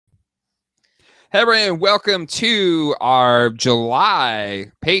Hey, everyone, welcome to our July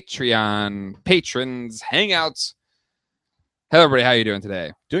Patreon patrons Hangouts. Hello, everybody. How are you doing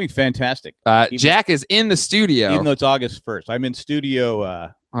today? Doing fantastic. Jack is in the studio. Even though it's August 1st. I'm in Studio...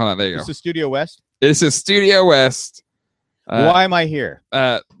 Hold on, there you This go. is Studio West? This is Studio West. Why am I here?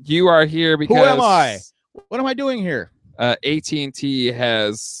 You are here because... Who am I? What am I doing here? AT&T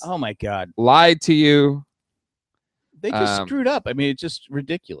has Oh, my God. lied to you. They just screwed up. I mean, it's just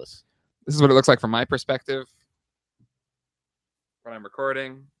ridiculous. This is what it looks like from my perspective when I'm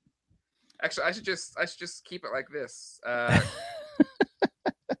recording. Actually, I should just keep it like this.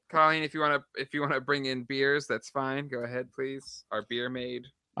 Colleen, if you want to bring in beers, that's fine. Go ahead, please. Our beer maid.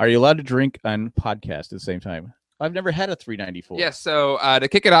 Are you allowed to drink on podcast at the same time? I've never had a 394. Yes. So to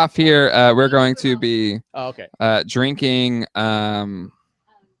kick it off here, we're going to be drinking. I'm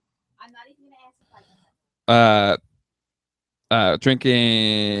not even gonna ask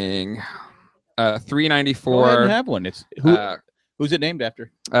drinking 394. Go ahead and have one. It's who's it named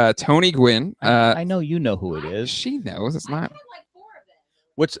after? Tony Gwynn. I know you know who it is. She knows. It's not.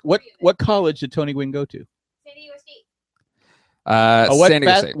 What college did Tony Gwynn go to? San Diego State. San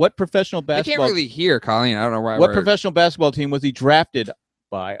Diego State. What professional basketball? I can't really hear, Colleen. I don't know why. What professional basketball team was he drafted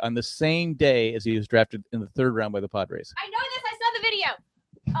by on the same day as he was drafted in the third round by the Padres? I know this. I saw the video.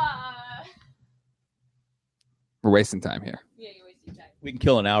 We're wasting time here. Yeah, you're wasting time. We can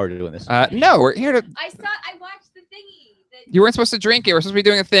kill an hour doing this. No, we're here to. I watched the thingy. You weren't supposed to drink it. We're supposed to be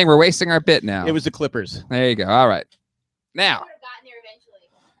doing a thing. We're wasting our bit now. It was the Clippers. There you go. All right. Now. I would have gotten there eventually.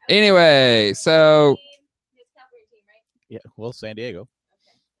 Anyway, so. Yeah, well, San Diego.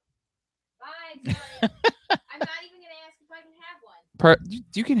 Okay. Fine. I'm not even going to ask if I can have one.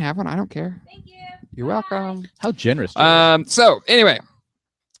 You can have one. I don't care. Thank you. You're welcome. How generous. So anyway,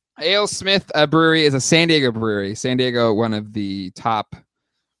 Ale Smith Brewery is a San Diego brewery. San Diego, one of the top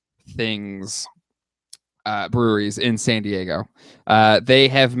breweries in San Diego. They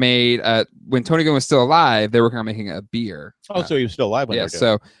have made when Tony Gwynn was still alive, they were kind of making a beer. So he was still alive when they were doing it.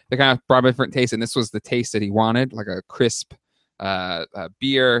 So they kind of brought a different taste, and this was the taste that he wanted, like a crisp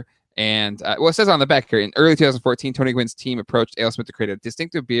beer. And it says on the back here, in early 2014, Tony Gwynn's team approached Ale Smith to create a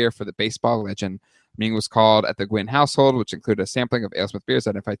distinctive beer for the baseball legend. A meeting was called at the Gwynn household, which included a sampling of Ale Smith beers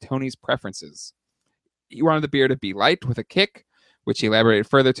that identified Tony's preferences. He wanted the beer to be light with a kick, which he elaborated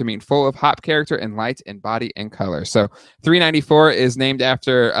further to mean full of hop character and light in body and color. So 394 is named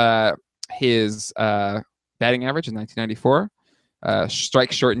after his batting average in 1994.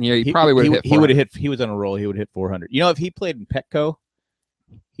 Strike short in year, he probably would have hit 400. He would have hit. He was on a roll. He would hit 400. You know, if he played in Petco,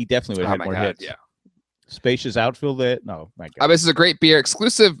 he definitely would have hit more hits. Yeah. Spacious outfield. No, my God. This is a great beer,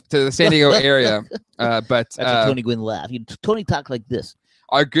 exclusive to the San Diego area. But that's a Tony Gwynn laugh. Tony talked like this.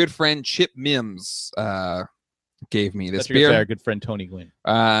 Our good friend Chip Mims gave me this That's beer. Our good friend Tony Gwynn.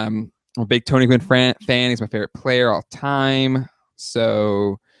 I'm a big Tony Gwynn fan. He's my favorite player all time.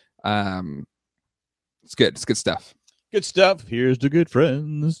 So it's good. It's good stuff. Good stuff. Here's the good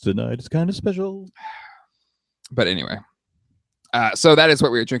friends. Tonight is kind of special. But anyway, so that is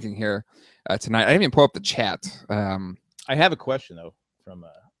what we were drinking here tonight. I didn't even pull up the chat. I have a question, though, from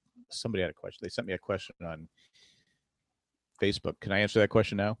somebody had a question. They sent me a question on Facebook. Can I answer that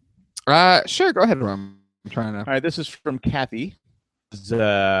question now? Sure. Go ahead, Ron. I'm trying to. All right. This is from Kathy.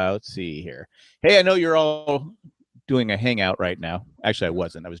 Let's see here. Hey, I know you're all doing a hangout right now. Actually, I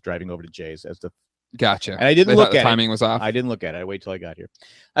wasn't. I was driving over to Jay's as the. Gotcha. And I didn't look at it. Timing was off. I didn't look at it. I wait till I got here.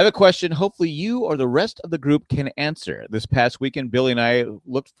 I have a question. Hopefully you or the rest of the group can answer. This past weekend, Billy and I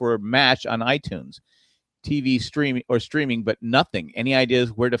looked for MASH on iTunes, TV streaming, but nothing. Any ideas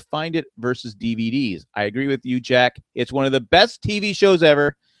where to find it versus DVDs? I agree with you, Jack. It's one of the best TV shows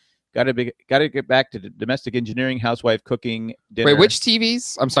ever. Got to get back to domestic engineering, housewife cooking, dinner. Wait, which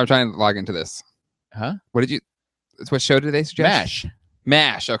TVs? I'm sorry, I'm trying to log into this. Huh? What show did they suggest?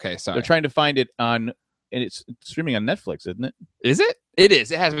 MASH. Okay, sorry. They're trying to find it on, and it's streaming on Netflix, isn't it? Is it? It is.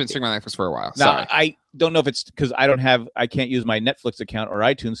 It has been streaming on Netflix for a while. Now, Sorry. I don't know if it's because I can't use my Netflix account or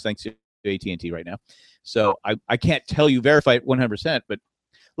iTunes thanks to AT&T right now. So I can't tell you verify it 100%, but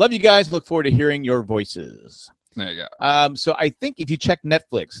love you guys. Look forward to hearing your voices. There you go. So I think if you check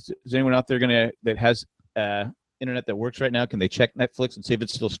Netflix, is anyone out there that has internet that works right now? Can they check Netflix and see if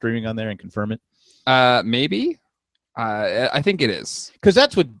it's still streaming on there and confirm it? Maybe. I think it is. Because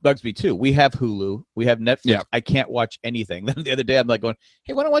that's what bugs me too. We have Hulu. We have Netflix. Yeah. I can't watch anything. Then the other day I'm like going,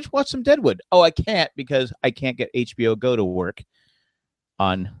 hey, why don't I watch some Deadwood? Oh, I can't because I can't get HBO Go to work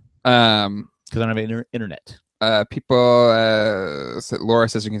on because I don't have internet. Laura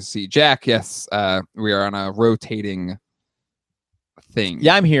says you can see Jack. Yes, we are on a rotating thing.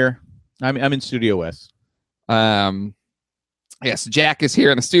 Yeah, I'm here. I'm in Studio West. Yes, Jack is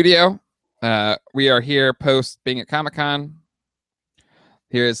here in the studio. We are here post being at Comic-Con.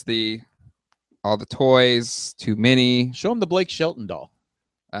 Here's all the toys, too many. Show him the Blake Shelton doll.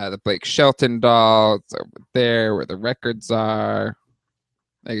 The Blake Shelton doll. It's over there where the records are.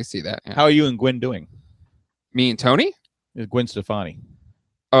 I can see that. Yeah. How are you and Gwen doing? Me and Tony? Gwen Stefani.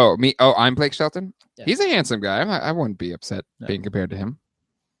 Oh, me. Oh, I'm Blake Shelton. Yeah. He's a handsome guy. I wouldn't be upset being compared to him.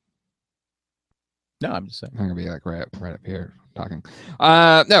 No, I'm just saying. I'm gonna be like right up here talking.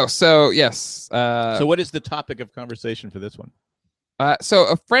 No. So yes. So what is the topic of conversation for this one? So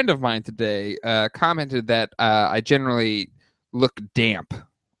a friend of mine today commented that I generally look damp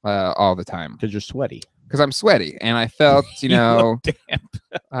all the time Because you're sweaty. because I'm sweaty, and I felt you know look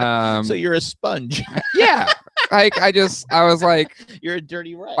damp. So you're a sponge. Yeah. Like I was like, You're a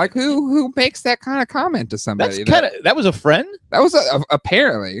dirty rat. like who makes that kind of comment to somebody? That was a friend? That was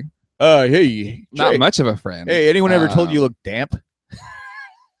apparently Hey. not much of a friend. Hey, anyone ever told you look damp?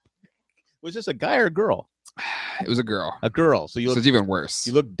 Was this a guy or a girl? It was a girl. A girl. So It's even worse.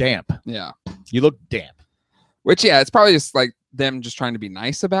 you look damp. Yeah. You look damp. Which it's probably just like them just trying to be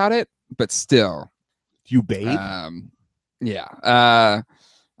nice about it, but still. You bathe? Yeah.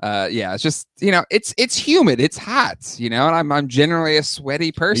 It's just it's humid, it's hot, and I'm generally a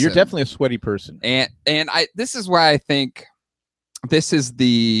sweaty person. You're definitely a sweaty person. And this is why I think this is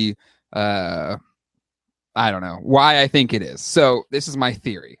the I don't know why I think it is. So this is my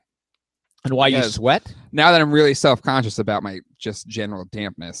theory. And why you sweat? Now that I'm really self-conscious about my just general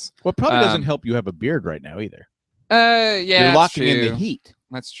dampness. Well, it probably doesn't help you have a beard right now either. Yeah, you're locking in the heat.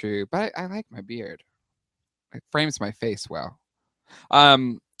 That's true, but I like my beard. It frames my face well.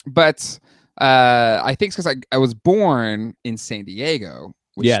 But I think it's because I was born in San Diego,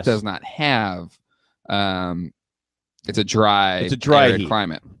 which does not have. It's a dry arid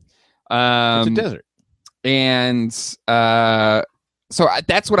climate. It's a desert, and so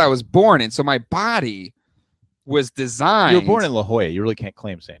that's what I was born in. So my body was designed. You were born in La Jolla. You really can't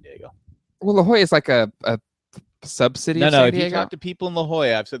claim San Diego. Well, La Jolla is like a subsidy. No. If you talk to people in La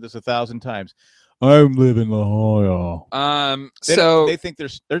Jolla, I've said this 1,000 times. I live in La Jolla. They think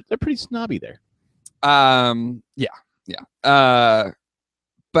they're pretty snobby there. Yeah.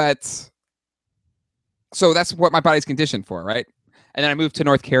 But so that's what my body's conditioned for, right? And then I moved to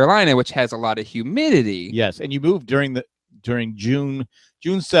North Carolina, which has a lot of humidity. Yes, and you moved during June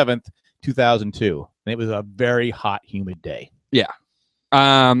 7th, 2002, and it was a very hot, humid day. Yeah.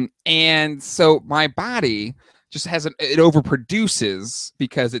 And so my body just it overproduces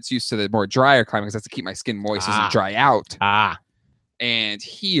because it's used to the more drier climate because it has to keep my skin moist, doesn't dry out. And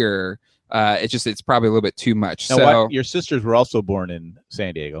here, it's probably a little bit too much. Now, your sisters were also born in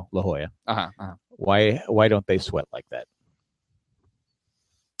San Diego, La Jolla. Why don't they sweat like that?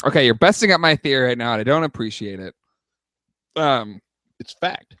 Okay, you're busting up my theory right now, and I don't appreciate it. It's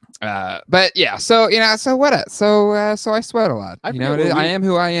fact. But yeah, so what? So I sweat a lot. I am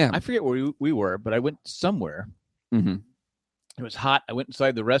who I am. I forget where we were, but I went somewhere. Mm-hmm. It was hot. I went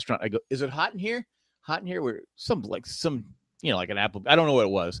inside the restaurant. I go, "Is it hot in here? Hot in here?" Where some like an apple. I don't know what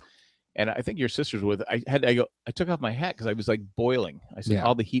it was. And I think your sisters were with. I took off my hat because I was like boiling. I said,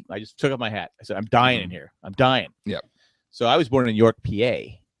 all the heat. I just took off my hat. I said, I'm dying in here. I'm dying. Yeah. So I was born in York, PA.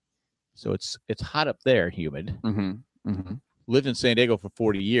 So it's hot up there, humid. Mm-hmm. Mm-hmm. Lived in San Diego for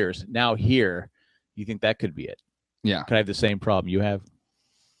 40 years. Now here, you think that could be it? Yeah. Could I have the same problem you have?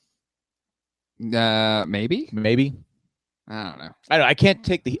 Maybe. I don't know. I can't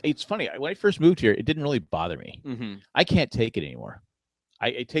take it's funny. When I first moved here, it didn't really bother me. Mm-hmm. I can't take it anymore.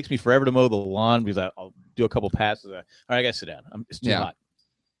 It takes me forever to mow the lawn because I'll do a couple passes. All right, I got to sit down. It's too hot.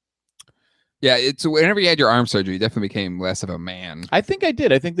 Yeah, it's whenever you had your arm surgery, you definitely became less of a man. I think I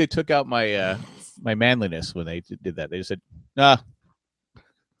did. I think they took out my my manliness when they did that. They just said, "Nah,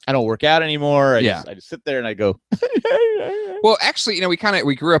 I don't work out anymore." I just sit there and I go. Well, actually,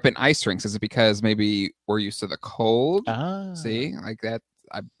 we grew up in ice rinks. Is it because maybe we're used to the cold? See, like that.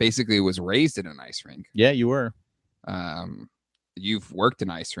 I basically was raised in an ice rink. Yeah, you were. You've worked in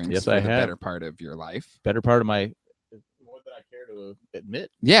ice rinks for the better part of your life. Better part of my. More than I care to admit.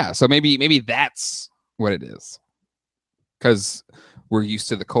 Yeah, so maybe that's what it is. Because we're used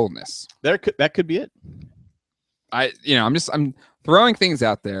to the coldness. That could be it. I'm throwing things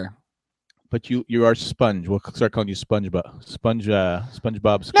out there. But you are Sponge. We'll start calling you SpongeBob.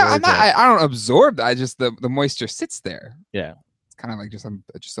 SpongeBob. No, I'm not. I don't absorb. I just the moisture sits there. Yeah, it's kind of like I'm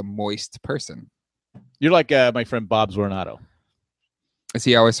just a moist person. You're like my friend Bob Zornato. Is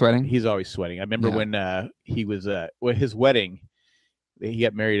he always sweating? He's always sweating. I remember when he was his wedding. He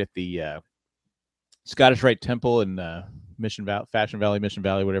got married at the Scottish Rite Temple in Fashion Valley, Mission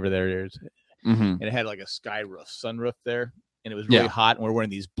Valley, whatever there is. Mm-hmm. And it had like a sunroof there, and it was really hot. And we're wearing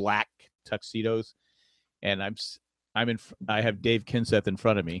these black tuxedos, and I have Dave Kinseth in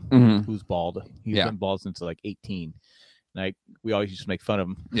front of me, Mhm. who's bald. He's been bald since like 18. And we always used to make fun of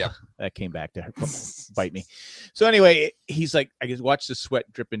him. Yeah. That came back to bite me. So anyway, he's like, I just watched the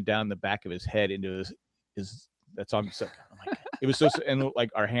sweat dripping down the back of his head into his that's all I'm just like, oh my God. It was so, and like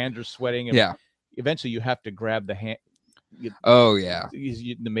our hands are sweating. And eventually you have to grab the hand.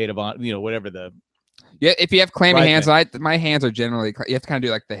 The maid of honor, whatever the. Yeah, if you have clammy hands, my hands are generally. You have to kind of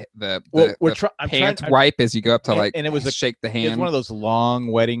do like the pants wipe as you go up to and it was shake the hand. It was one of those long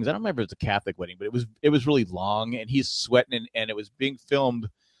weddings. I don't remember if it was a Catholic wedding, but it was really long, and he's sweating, and it was being filmed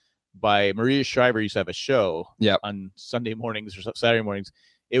by Maria Shriver. Used to have a show on Sunday mornings or Saturday mornings.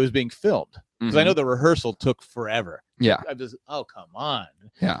 It was being filmed because I know the rehearsal took forever. Yeah, I'm just come on.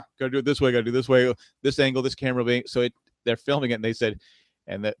 Yeah, gotta do it this way. Gotta do this way. This angle. This camera being they're filming it, and they said.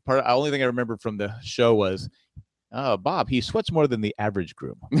 And the only thing I remember from the show was, oh, Bob, he sweats more than the average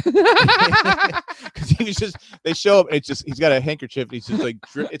groom. Because they show up, and he's got a handkerchief, and he's just like,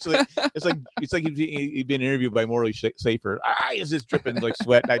 it's like he'd been interviewed by Morley Safer. He's just dripping like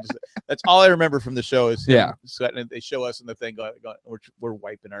sweat. And that's all I remember from the show is sweating. And they show us in the thing, going, we're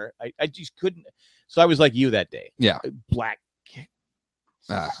wiping I just couldn't. So I was like you that day. Yeah. Black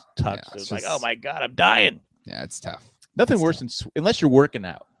tux. It was like, oh my God, I'm dying. Yeah, it's tough. Nothing worse than unless you're working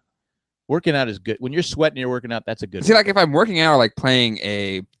out. Working out is good. When you're sweating, you're working out. That's a good. See, like if I'm working out or like playing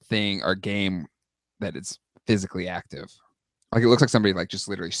a thing or game that is physically active, like it looks like somebody like just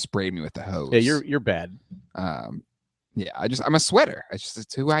literally sprayed me with the hose. Yeah, you're bad. Yeah, I'm a sweater.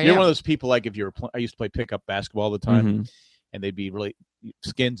 It's who I am. You're one of those people like if you were. I used to play pickup basketball all the time, and they'd be really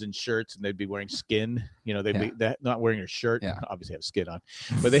skins and shirts, and they'd be wearing skin. They'd be not wearing a shirt. Yeah. Obviously have skin on,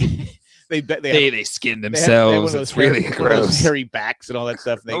 but they skin themselves. It's really gross. Hairy backs and all that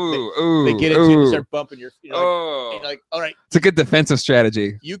stuff. They get into you and start bumping your. You're like, all right. It's a good defensive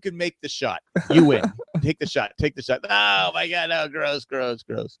strategy. You can make the shot. You win. Take the shot. Oh my God! No, gross.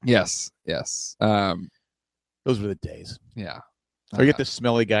 Yes. Those were the days. Yeah. Or you get the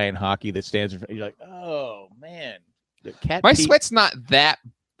smelly guy in hockey that stands in front. You're like, oh man. My sweat's not that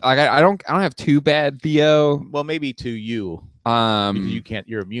like I don't have too bad BO. Well, maybe to you. Because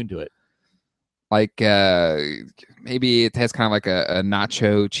you're immune to it. Like maybe it has kind of like a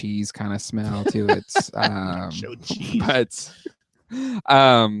nacho cheese kind of smell to it. Nacho cheese. But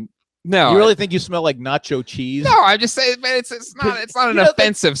no. You really think you smell like nacho cheese? No, I'm just saying, man, it's not an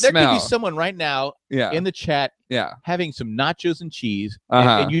offensive smell. There could be someone right now in the chat having some nachos and cheese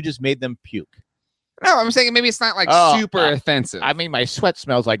and you just made them puke. No, I'm saying maybe it's not like super offensive. I mean, my sweat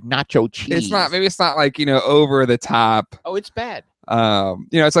smells like nacho cheese. It's not. Maybe it's not like over the top. Oh, it's bad.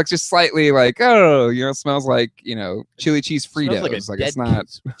 It's like just slightly like it smells like chili cheese Fritos. It like it's not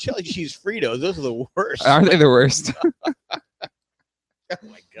chili cheese Fritos. Those are the worst. Aren't they the worst? Oh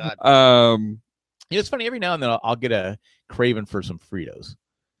my God. It's funny. Every now and then I'll get a craving for some Fritos.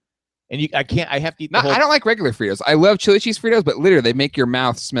 And I have to eat I don't like regular Fritos. I love chili cheese Fritos, but literally they make your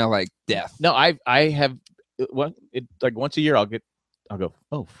mouth smell like death. No, I have like once a year I'll go,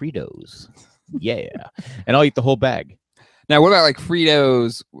 oh, Fritos. Yeah. And I'll eat the whole bag. Now, what about like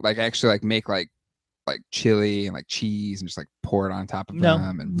Fritos, like actually like make like chili and like cheese and just like pour it on top of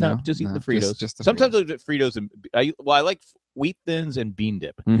them? And no, just eat the Fritos. Just the Sometimes Fritos. I eat Fritos and I like wheat thins and bean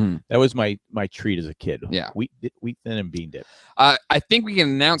dip. Mm-hmm. That was my treat as a kid. Yeah, wheat thin and bean dip. I think we can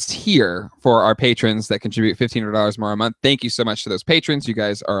announce here for our patrons that contribute $1,500 more a month. Thank you so much to those patrons. You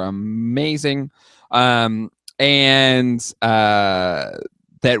guys are amazing. And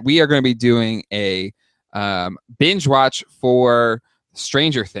that we are going to be doing a binge watch for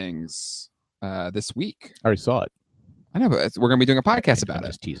Stranger Things this week. I already saw it. I know, but we're going to be doing a podcast about it.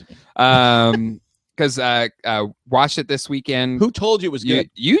 Just teasing me. Because watched it this weekend. Who told you it was good?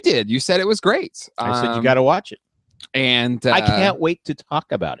 You did. You said it was great. I said you got to watch it, and I can't wait to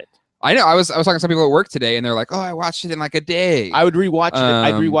talk about it. I know. I was talking to some people at work today, and they're like, "Oh, I watched it in like a day." I would rewatch it.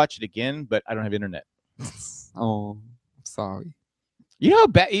 I'd rewatch it again, but I don't have internet. Oh, sorry. You know how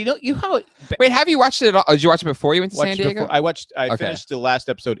bad. How. Wait, have you watched it at all? Did you watch it before you went to San Diego? I finished the last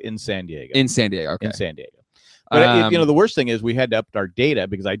episode in San Diego. In San Diego. Okay. In San Diego. But the worst thing is we had to up our data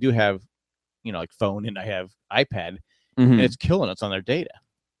because I do have, like phone and I have iPad, and it's killing us on their data.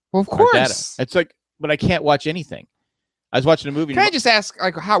 Well, of course. It's like, but I can't watch anything. I was watching a movie. Can I just ask,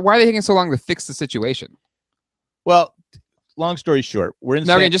 like, why are they taking so long to fix the situation? Well, long story short, we're in.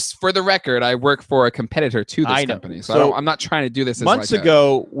 Now, just for the record, I work for a competitor to this company, so I'm not trying to do this. Months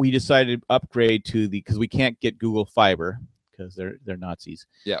ago, we decided to upgrade to because we can't get Google Fiber because they're Nazis.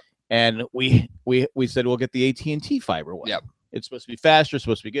 Yeah. And we said we'll get the AT&T fiber one. Yep. It's supposed to be faster,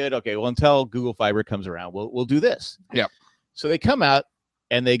 supposed to be good. Okay, well, until Google Fiber comes around, we'll do this. Yep. So they come out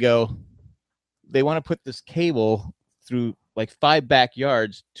and they go, they want to put this cable through like 5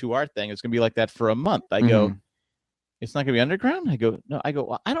 backyards to our thing. It's going to be like that for a month. I go, it's not going to be underground? I go, no. I go,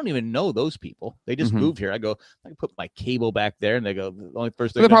 well, I don't even know those people. They just moved here. I go, I can put my cable back there. And they go, the only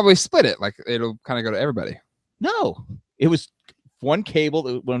first thing. They'll probably split it. Like it'll kind of go to everybody. No, it was one cable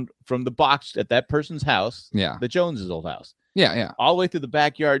that went from the box at that person's house. Yeah. The Joneses' old house. Yeah. All the way through the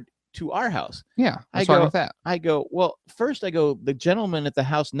backyard to our house. Yeah. What's wrong with that? I go, well, first I go, the gentleman at the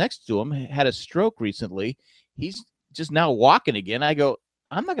house next to him had a stroke recently. He's just now walking again. I go,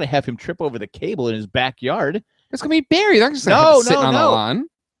 I'm not going to have him trip over the cable in his backyard. It's going to be buried. I'm just sitting on the lawn.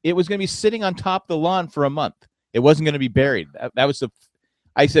 It was going to be sitting on top of the lawn for a month. It wasn't going to be buried. That was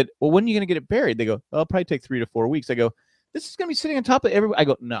I said, well, when are you going to get it buried? They go, oh, it'll probably take 3 to 4 weeks. I go, this is going to be sitting on top of everybody. I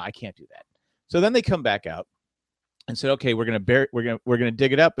go, no, I can't do that. So then they come back out and said, okay, we're going to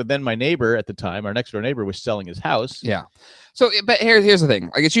dig it up. But then my neighbor at the time, our next door neighbor, was selling his house. Yeah. So, but here's the thing.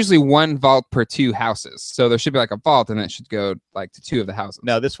 Like, it's usually one vault per 2 houses. So there should be like a vault, and it should go like to 2 of the houses.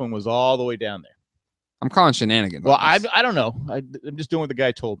 No, this one was all the way down there. I'm calling shenanigans. Well, I don't know. I'm just doing what the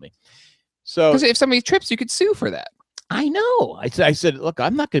guy told me. So, because if somebody trips, you could sue for that. I know. I said, look,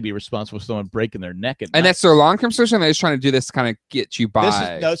 I'm not going to be responsible for someone breaking their neck. And that's their long-term solution. They're just trying to do this to kind of get you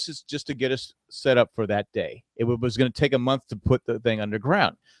by. This is just to get us set up for that day. It was going to take a month to put the thing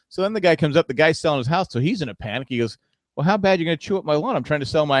underground. So then the guy comes up. The guy's selling his house, so he's in a panic. He goes, well, how bad are you going to chew up my lawn? I'm trying to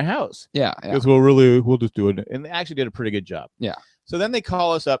sell my house. Yeah. He goes, well, really, we'll just do it. And they actually did a pretty good job. Yeah. So then they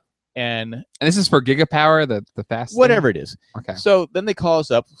call us up. And this is for gigapower, the fast whatever it is. Okay. So then they call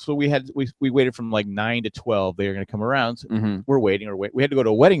us up. So we waited from like 9 to 12. They were going to come around. So we're waiting. We had to go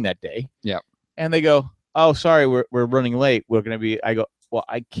to a wedding that day. Yeah. And they go, oh, sorry, we're running late. We're going to be. I go, well,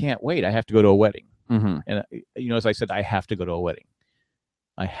 I can't wait. I have to go to a wedding. And as I said, I have to go to a wedding.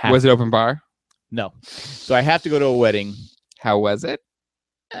 Was it open bar? No. So I have to go to a wedding. How was it?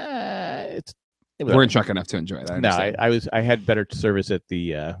 It was weren't drunk enough to enjoy that. No, I had better service at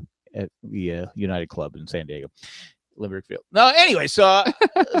the United Club in San Diego, Limerick Field. No, anyway, so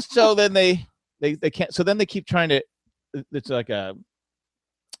then they can't. So then they keep trying to. It's like a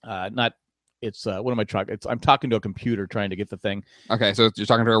not. It's what am I talking? I'm talking to a computer trying to get the thing. Okay, so you're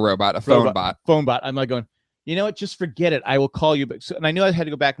talking to a robot, a phone bot. Phone bot. I'm like going. You know what? Just forget it. I will call you. But and I knew I had to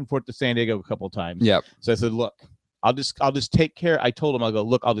go back and forth to San Diego a couple of times. Yep. So I said, look, I'll just take care. I told him, I'll go.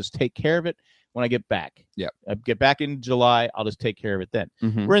 Look, I'll just take care of it when I get back. Yep. I get back in July. I'll just take care of it then.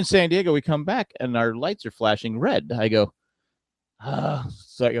 We're in San Diego. We come back and our lights are flashing red. I go,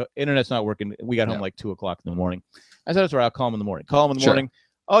 so I go, internet's not working. We got home like 2:00 in the morning. I said, that's all right. I'll call him in the morning. Call him in the morning.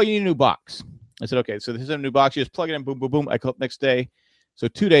 Oh, you need a new box. I said, okay. So this is a new box. You just plug it in. Boom, boom, boom. I call it next day. So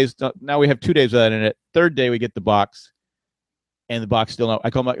 2 days. Now we have 2 days without internet. Third day we get the box, and the box still no. I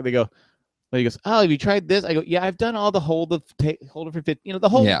call him. They go. He goes, oh, have you tried this? I go, yeah, I've done all the holder for 50, the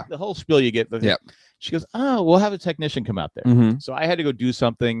whole spiel you get. She goes, oh, we'll have a technician come out there. So I had to go do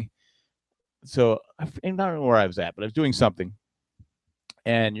something. So I don't know where I was at, but I was doing something.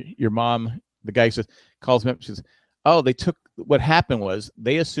 And your mom, the guy calls me up. She says, oh, what happened was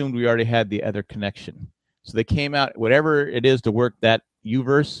they assumed we already had the other connection. So they came out, whatever it is to work that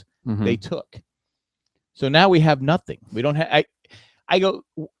U-verse, they took. So now we have nothing. We don't have, I go,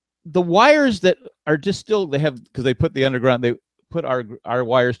 the wires that are just still they have because they put the underground. They put our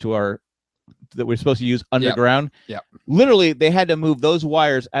wires to that we're supposed to use underground. Yeah. Literally, they had to move those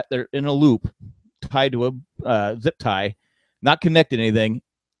wires in a loop, tied to a zip tie, not connected to anything,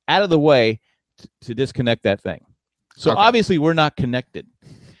 out of the way to disconnect that thing. So obviously, we're not connected.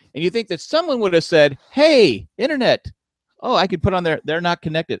 And you think that someone would have said, "Hey, internet, oh, I could put on there." They're not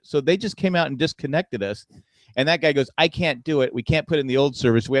connected, so they just came out and disconnected us. And that guy goes, I can't do it. We can't put in the old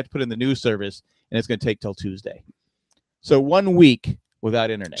service. We have to put in the new service, and it's going to take till Tuesday. So 1 week without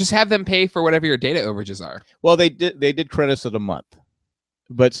internet. Just have them pay for whatever your data overages are. Well, they did credit us at a month,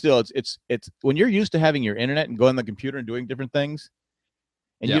 but still, it's when you're used to having your internet and going on the computer and doing different things,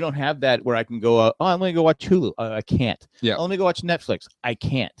 and you don't have that where I can go. I'm going to go watch Hulu. I can't. Yeah. Let me go watch Netflix. I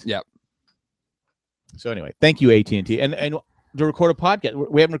can't. Yep. So anyway, thank you AT&T and to record a podcast.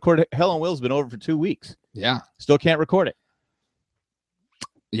 We haven't recorded. Hell on Wheels has been over for 2 weeks. Yeah. Still can't record it.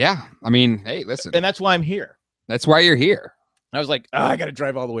 Yeah. I mean, hey, listen. And that's why I'm here. That's why you're here. I was like, I got to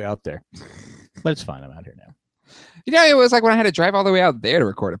drive all the way out there. But it's fine. I'm out here now. It was like when I had to drive all the way out there to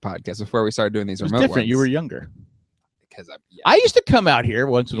record a podcast before we started doing these remote different. ones. You were younger. Because I used to come out here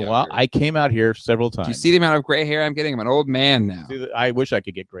once in a while. I came out here several times. Do you see the amount of gray hair I'm getting? I'm an old man now. I wish I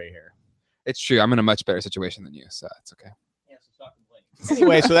could get gray hair. It's true. I'm in a much better situation than you, so it's okay.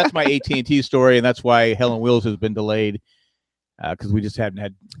 Anyway, so that's my AT&T story, and that's why Hell on Wheels has been delayed because we have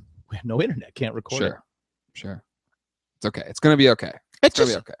no internet, can't record it. Sure. It's okay. It's gonna be okay. It's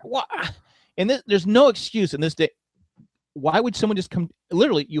gonna just, be okay. And there's no excuse in this day. Why would someone just come?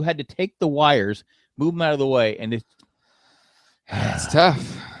 Literally, you had to take the wires, move them out of the way, and it's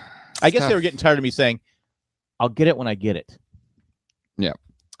tough. I guess they were getting tired of me saying, "I'll get it when I get it." Yeah.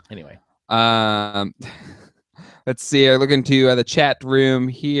 Anyway, let's see. I look into the chat room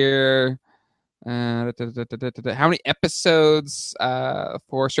here. How many episodes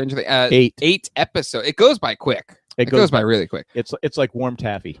for Stranger Things? 8. 8 episodes. It goes by quick. It goes by really quick. It's like warm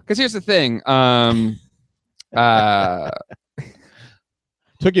taffy. Because here's the thing.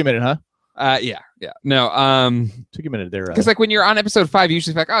 Took you a minute, huh? Yeah. No. Took you a minute there. Because like when you're on episode 5, you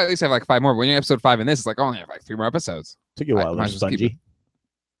usually like, at least I have like 5 more. But when you're on episode 5 in this, it's like, I only have like 3 more episodes. Took you a while, Spongy.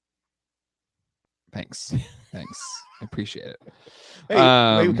 Thanks. I appreciate it. Hey,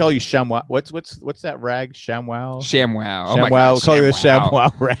 maybe we call you Shamwow. What's that rag? Shamwow. ShamWow. Oh my God. We'll call you the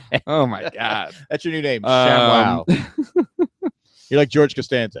Shamwow rag. Oh my God. That's your new name, Shamwow. You're like George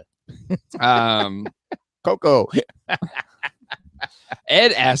Costanza. Coco.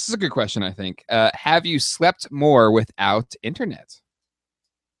 Ed asks, this is a good question, I think. Have you slept more without internet?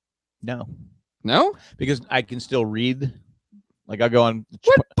 No, because I can still read. Like I go on.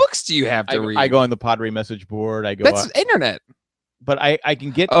 What books do you have to read? I go on the Padre message board. That's internet. But I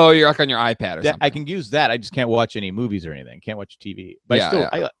can get. Oh, you're like on your iPad or something. I can use that. I just can't watch any movies or anything. Can't watch TV. But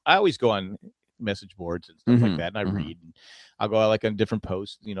I always go on message boards and stuff like that, and I read. And I'll go like on different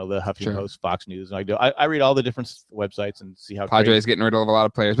posts. The Huffington Post, Fox News, and I read all the different websites and see how Padres getting rid of a lot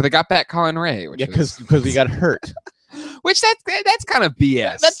of players, but they got back Colin Ray. Because he got hurt. Which that's kind of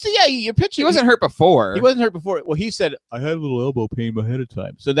BS. You're pitching. He wasn't hurt before. Well, he said I had a little elbow pain ahead of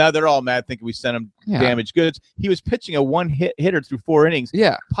time. So now they're all mad, thinking we sent him damaged goods. He was pitching a one-hitter through 4 innings.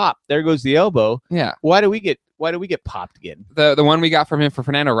 Yeah, pop. There goes the elbow. Yeah. Why do we get popped again? The one we got from him for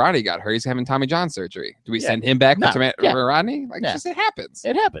Fernando Rodney got hurt. He's having Tommy John surgery. Do we send him back for Rodney? It happens.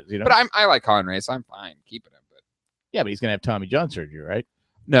 It happens. But I like Colin Ray, so I'm fine keeping him. But he's gonna have Tommy John surgery, right?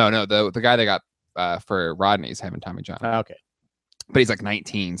 No. The guy they got for Rodney's having Tommy John. Okay. But he's like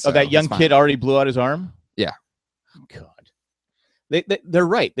 19. So that young kid already blew out his arm? Yeah. God. They're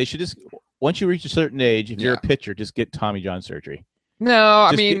right. They should just, once you reach a certain age, if you're a pitcher, just get Tommy John surgery. No,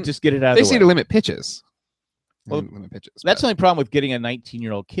 just get it out of the way. They need to limit pitches. Limit pitches. That's the only problem with getting a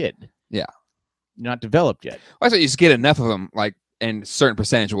 19-year-old kid. Yeah. You're not developed yet. Well, so you just get enough of them, and a certain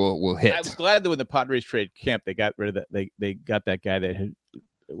percentage will hit. I was glad that when the Padres trade camp, they got rid of that. They got that guy that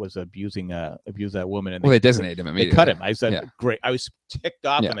was abused that woman, and they designated him immediately. They cut him. I said, great. I was ticked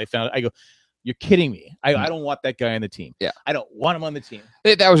off when they found it. I go, you're kidding me. I don't want that guy on the team. Yeah, I don't want him on the team.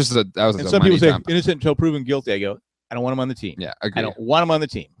 That was and some people say innocent until proven guilty. I go, I don't want him on the team. Yeah, agree. I don't want him on the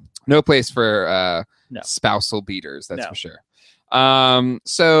team. No place for spousal beaters. That's for sure.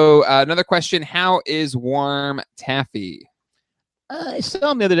 So another question: how is Warm Taffy? I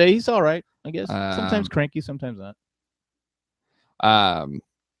saw him the other day. He's all right, I guess. Sometimes cranky, sometimes not.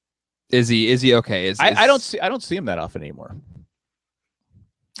 Is he okay? I don't see him that often anymore.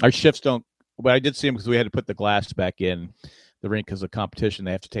 Our shifts don't, but I did see him because we had to put the glass back in the rink because of competition.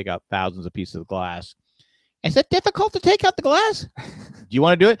 They have to take out thousands of pieces of glass. Is it difficult to take out the glass? Do you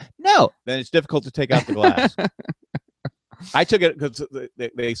want to do it? No. Then it's difficult to take out the glass. I took it because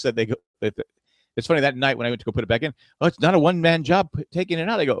they said they go. It's funny that night when I went to go put it back in. Oh, it's not a one-man job taking it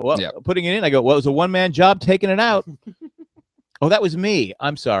out. I go, well, putting it in. I go, well, it was a one-man job taking it out. Oh, that was me.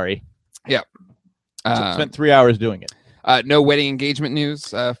 I'm sorry. Yeah. Spent 3 hours doing it. No wedding engagement news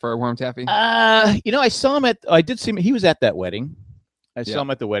for Warm Taffy? I saw him I did see him. He was at that wedding. I saw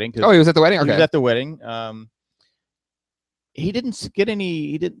him at the wedding. Oh, he was at the wedding? Okay. He was at the wedding. He didn't get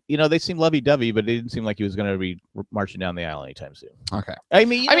any. He didn't. They seemed lovey-dovey, but it didn't seem like he was going to be marching down the aisle anytime soon. Okay. I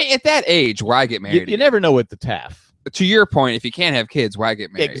mean, at that age, why get married? You never know with the Taff. To your point, if you can't have kids, why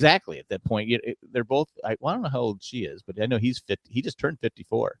get married? Exactly. At that point, they're both. I don't know how old she is, but I know he's 50. He just turned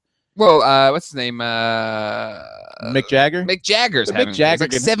 54. Well, what's his name? Mick Jagger. Mick Jagger's Mick Jagger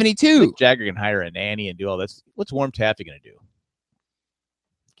like 72. Mick Jagger can hire a nanny and do all this. What's Warm Taffy going to do? Can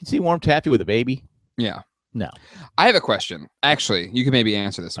you see Warm Taffy with a baby? Yeah. No. I have a question. Actually, you can maybe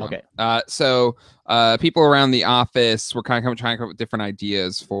answer this one. Okay. So people around the office were kind of trying to come up with different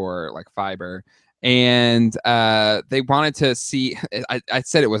ideas for like fiber, and they wanted to see. I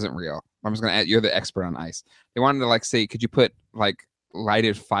said it wasn't real. I'm just gonna add. You're the expert on ice. They wanted to say, could you put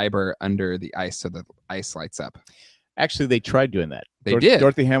lighted fiber under the ice so the ice lights up? Actually, they tried doing that. They did.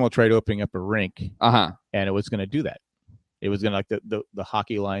 Dorothy Hamill tried opening up a rink. And it was going to do that. It was going to the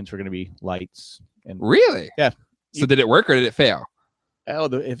hockey lines were going to be lights. And really? Yeah. So did it work or did it fail? Oh,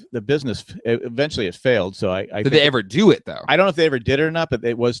 the business eventually it failed. So I did they ever do it though? I don't know if they ever did it or not, but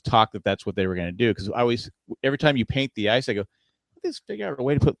it was talk that that's what they were going to do. Because every time you paint the ice, I go, just figure out a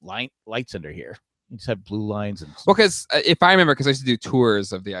way to put lights under here. You just have blue lines. And Well, because if I remember, because I used to do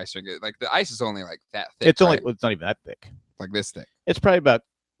tours of the ice rink, like the ice is only like that thick. it's only right? well, it's not even that thick. Like this thick. It's probably about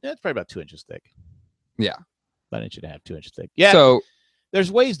 2 inches thick. Yeah. About 1.5 inches, 2 inches thick. Yeah. So,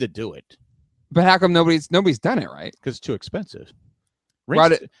 there's ways to do it but how come nobody's done it, right? because it's too expensive.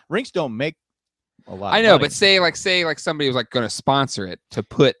 Right. Rinks don't make a lot. I know, of money. but say like somebody was like going to sponsor it to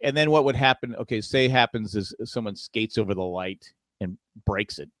put. And then what would happen? Okay, say happens is someone skates over the light and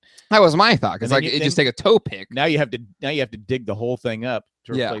breaks it. That was my thought. Because And like then it just take a toe pick. Now you have to dig the whole thing up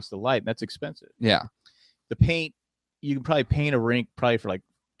to Yeah. replace the light, and that's expensive. Yeah. The paint, you can probably paint a rink probably for like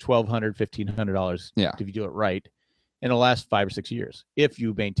 $1,200, $1,500. Yeah. If you do it right, and it'll last 5 or 6 years if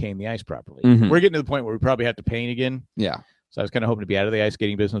you maintain the ice properly. Mhm. We're getting to the point where we probably have to paint again. Yeah. So I was kind of hoping to be out of the ice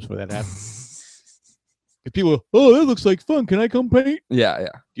skating business before that happens. If people, that looks like fun. Can I come paint? Yeah. Do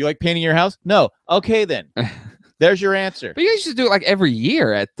you like painting your house? No. Okay, then. There's your answer. But you guys should do it like every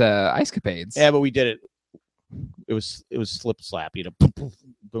year at Ice Capades. Yeah, but we did it. It was slip slap, boom, boom,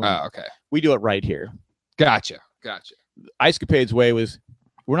 boom. Oh, okay. We do it right here. Gotcha. Ice Capade's way was,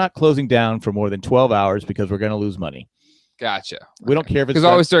 we're not closing down for more than 12 hours because we're going to lose money. Gotcha. We don't care if it's because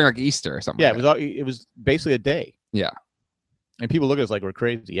always during like Easter or something. Yeah, like it was basically a day. Yeah. And people look at us like we're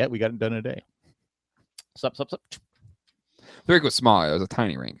crazy. Yeah, we got it done in a day. Sup. The rink was small. It was a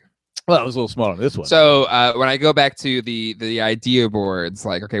tiny rink. Well, it was a little smaller than this one. So when I go back to the idea boards,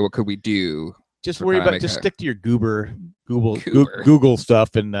 like, okay, what could we do? just we're worry trying to about make just a- stick to your Goober Goober. Google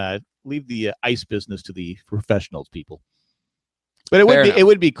stuff and leave the ice business to the professionals, people. But it Fair would be enough. it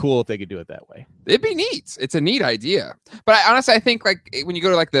would be cool if they could do it that way. It'd be neat. It's a neat idea. But I think like when you go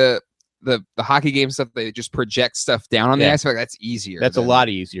to like the hockey game stuff, they just project stuff down on the Yeah. ice. I feel like that's easier. That's a than- lot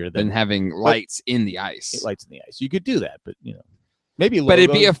easier than than having lights in the ice. lights in the ice. You could do that, but maybe. But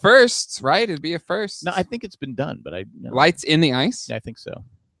it'd be a logos. first, right? It'd be a first. No, I think it's been done, but Lights in the ice. I think so.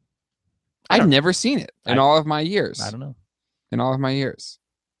 I've never seen it in I- all of my years. I don't know. In all of my years,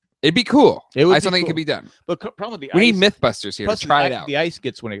 it'd be cool. It would I be still think it cool. could be done. But problem with the We ice, need MythBusters here to plus try it the, out. The ice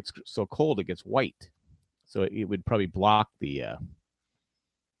gets when it's so cold, it gets white, so it would probably block the.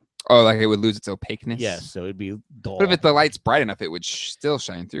 Oh, like it would lose its opaqueness. Yes, so it'd be dull. But if the light's bright enough, it would still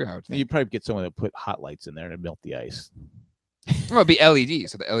shine through. I would think. You'd probably get someone to put hot lights in there and melt the ice. Well, it'd be LED,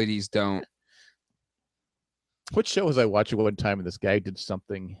 so the LEDs don't. What show was I watching one time and this guy did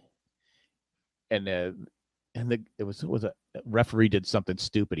something, and it was a referee did something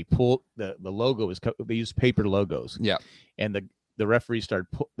stupid. He pulled the logo was they used paper logos. Yeah. And the referee started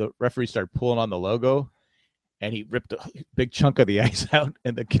pulling on the logo, and he ripped a big chunk of the ice out.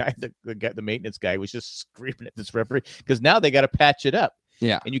 And the maintenance guy was just screaming at this referee because now they got to patch it up.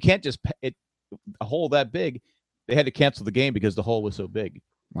 Yeah. And you can't just a hole that big. They had to cancel the game because the hole was so big.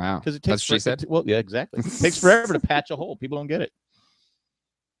 Wow. Because it That's takes what she said. Well, yeah, exactly. It takes forever to patch a hole. People don't get it.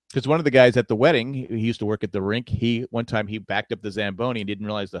 Because one of the guys at the wedding, he used to work at the rink. One time he backed up the Zamboni and didn't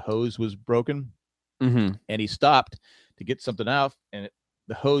realize the hose was broken, Mm-hmm. and he stopped to get something out, and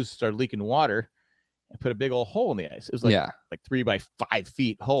the hose started leaking water, and put a big old hole in the ice. It was like 3 by 5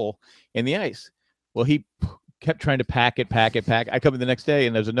 feet hole in the ice. Well, he kept trying to pack it. I come in the next day,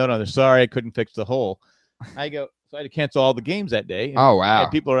 and there's a note on there. Sorry, I couldn't fix the hole. I go, so I had to cancel all the games that day. Oh wow.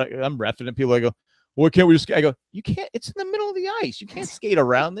 And people I'm reffing, and people I go, well, can't we just? I go, you can't. It's in the middle of the ice. You can't skate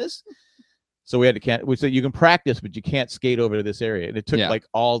around this. So we had to we said you can practice, but you can't skate over to this area. And it took like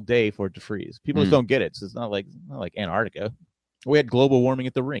all day for it to freeze. People just don't get it. So it's not like Antarctica. We had global warming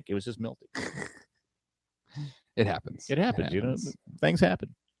at the rink. It was just melting. It happens. It happens. Things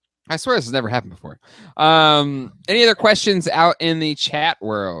happen. I swear this has never happened before. Any other questions out in the chat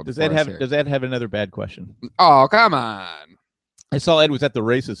world? Does Ed have another bad question? Oh, come on. I saw Ed was at the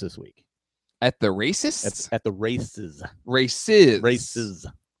races this week. At the racists? At the races. Races.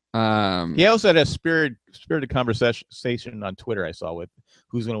 He also had a spirited conversation on Twitter I saw with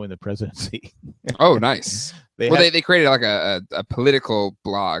who's going to win the presidency. Oh, nice. They created like a political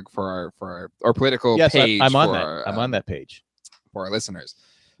blog for our political page. I'm on that. I'm on that page for our listeners.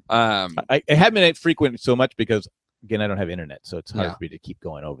 I haven't been frequent so much because again I don't have internet, so it's hard for me to keep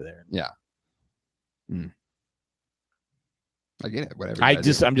going over there. Yeah. I get it. Whatever. I'm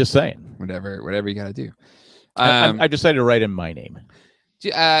just saying. Whatever you got to do. I decided to write in my name.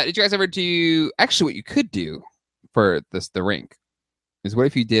 Did you guys ever do? Actually, what you could do for the rink is what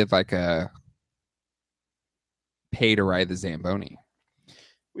if you did like a pay to ride the Zamboni?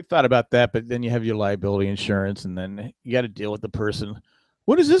 We thought about that, but then you have your liability insurance, and then you got to deal with the person.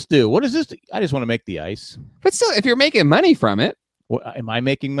 What does this do? What does this do? I just want to make the ice. But still, if you're making money from it, am I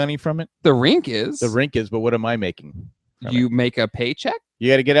making money from it? The rink is. But what am I making? You make a paycheck.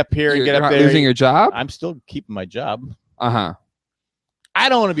 You got to get up here and get up not there. Losing your job. I'm still keeping my job. Uh huh. I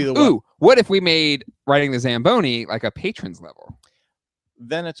don't want to be the one. Ooh, what if we made writing the Zamboni like a patrons level?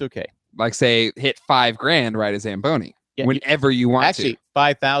 Then it's okay. Like say hit $5,000, write a Zamboni whenever you want Actually, to.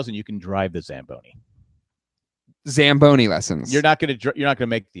 5,000 you can drive the Zamboni. Zamboni lessons. You're not gonna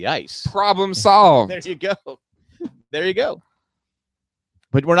make the ice. Problem solved. There you go. There you go.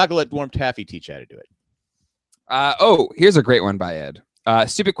 But we're not gonna let Warm Taffy teach you how to do it. Here's a great one by Ed.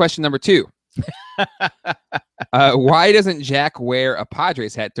 Stupid question number 2. Why doesn't Jack wear a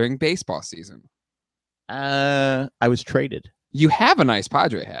Padres hat during baseball season? I was traded. You have a nice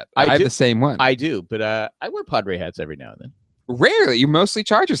Padre hat. I have do. the same one. I do, but I wear Padre hats every now and then. Rarely. You mostly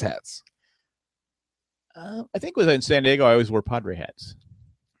Chargers hats. I think when I was in San Diego, I always wore Padre hats.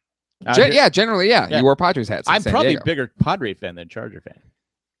 Generally, yeah. You wore Padres hats. I'm San probably Diego. a bigger Padre fan than Charger fan.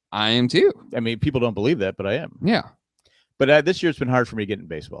 I am too. I mean, people don't believe that, but I am. Yeah. But this year it's been hard for me to get in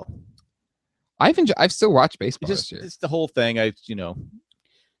baseball. I've still watched baseball this year. It's the whole thing.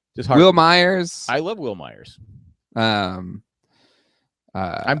 Just hard. Will Myers. I love Will Myers. I'm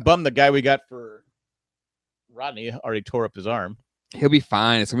bummed the guy we got for Rodney already tore up his arm. He'll be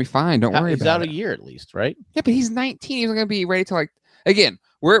fine. It's gonna be fine. Don't worry He's about out it. a year at least, right? Yeah, but he's 19. He's not gonna be ready to again.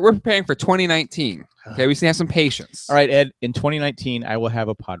 We're preparing for 2019. Okay, we just have some patience. All right, Ed. In 2019, I will have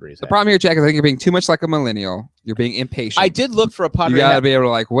a Padres hat. The problem here, Jack, is I think you're being too much like a millennial. You're being impatient. I did look for a Padre You gotta hat. be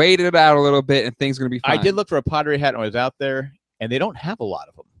able to wait it out a little bit, and things are gonna be fine. I did look for a Padre hat when I was out there, and they don't have a lot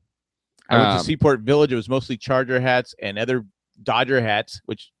of them. I went to Seaport Village. It was mostly Charger hats and other Dodger hats,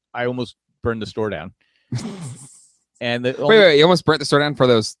 which I almost burned the store down. And wait, you almost burnt the store down for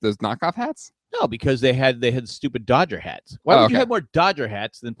those knockoff hats? No, because they had stupid Dodger hats. Why would you have more Dodger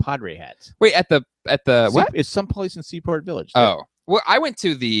hats than Padre hats? Wait, at the what? It's someplace in Seaport Village. Oh, well, I went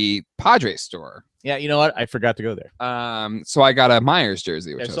to the Padres store. Yeah, you know what? I forgot to go there. So I got a Myers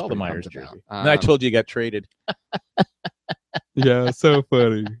jersey. Which I saw the Myers jersey. And then I told you got traded. Yeah, so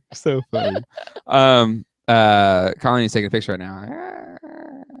funny, so funny. Colleen's taking a picture right now.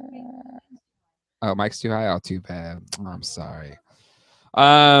 Oh, mic's too high. Oh, too bad. Oh, I'm sorry.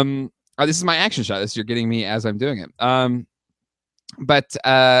 This is my action shot. You're getting me as I'm doing it. But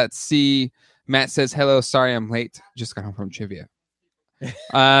let's see. Matt says, "Hello, sorry I'm late. Just got home from trivia."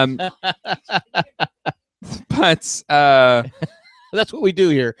 But that's what we do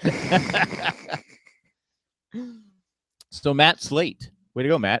here. So Matt's late. Way to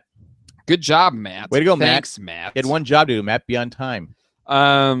go, Matt. Good job, Matt. Way to go, Thanks, Matt. He had one job to do, Matt. Be on time.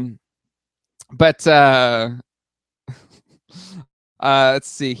 But let's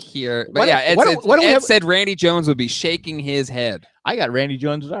see here. But Ed said Randy Jones would be shaking his head. I got Randy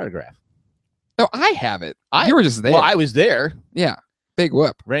Jones' autograph. No, I have it. You were just there. Well, I was there. Yeah. Big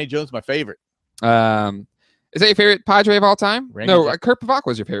whoop. Randy Jones, my favorite. Is that your favorite Padre of all time? Kurt Pavak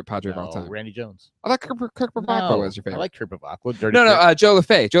was your favorite Padre of all time. Randy Jones. I thought Kurt Pavak was your favorite. I like Kurt Pavak. Joe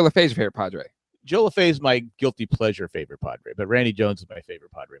LaFay. Joe LaFay's your favorite Padre. Joe LaFay is my guilty pleasure favorite Padre, but Randy Jones is my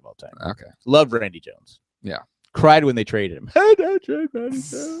favorite Padre of all time. Okay. Love Randy Jones. Yeah. Cried when they traded him. Don't trade Randy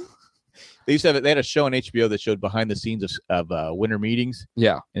Jones. They had a show on HBO that showed behind the scenes of winter meetings.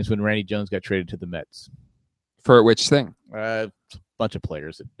 Yeah. And it's when Randy Jones got traded to the Mets. For which thing? Bunch of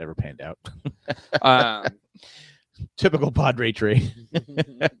players that never panned out. Typical Padre trade.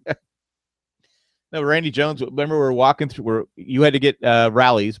 No, Randy Jones. Remember, we were walking through where you had to get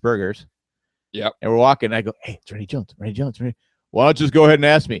Rally's burgers. Yep. And we're walking. And I go, "Hey, it's Randy Jones. Randy Jones. Why don't you just go ahead and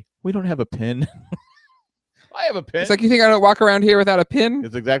ask me?" We don't have a pin. I have a pin. It's like, you think I don't walk around here without a pin?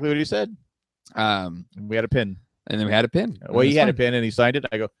 That's exactly what he said. We had a pin. And then we had a pin. Well, he had a pin and he signed it.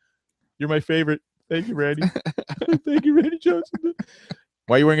 I go, "You're my favorite. Thank you, Randy." Thank you, Randy Jones.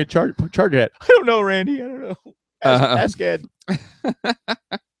 Why are you wearing a Charger hat? I don't know, Randy. I don't know. Ask Ed.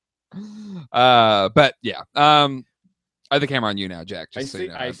 But yeah. I have the camera on you now, Jack. Just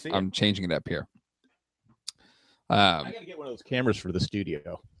I see. I'm changing it up here. I gotta get one of those cameras for the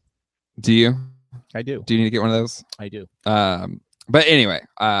studio. Do you? I do. Do you need to get one of those? I do. But anyway,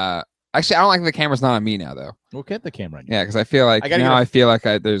 actually, I don't like the camera's not on me now, though. We'll get the camera on you. Yeah, because I feel like I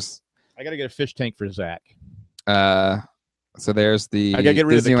gotta get a fish tank for Zach. So there's the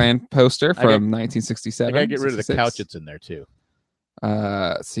Disneyland poster from 1967. I gotta get rid of the couch that's in there too.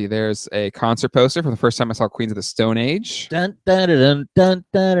 See, there's a concert poster from the first time I saw Queens of the Stone Age. See, there's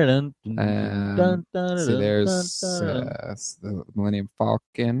the Millennium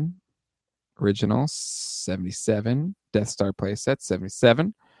Falcon original 77, Death Star playset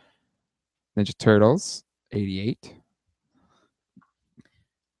 77, Ninja Turtles 88.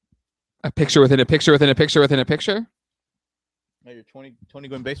 A picture within a picture within a picture within a picture. Now your 20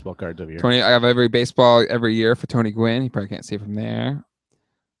 Gwynn baseball cards over here. 20. I have every baseball every year for Tony Gwynn. You probably can't see it from there.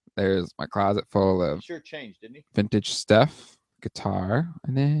 There's my closet full of He sure changed, didn't he? vintage stuff. guitar,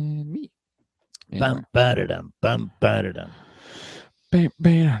 and then me. Bum, ba-da-dum, bum, ba-da-dum. Bam,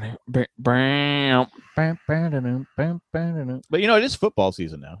 bam, bam, bam. But it is football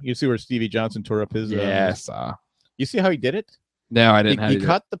season now. You see where Stevie Johnson tore up his. Yes. You see how he did it? No, I didn't. He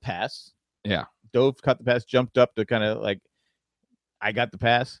caught the pass. Yeah. Dove caught the pass, jumped up to kind of like, I got the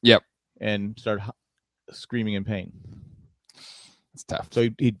pass. Yep. And started screaming in pain. It's tough. So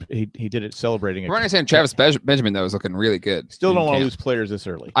he did it celebrating. From what I understand, Travis Benjamin though is looking really good. Still don't want to lose players this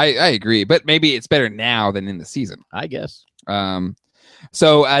early. I agree, but maybe it's better now than in the season. I guess.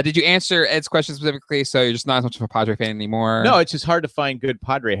 So did you answer Ed's question specifically? So you're just not as much of a Padre fan anymore? No, it's just hard to find good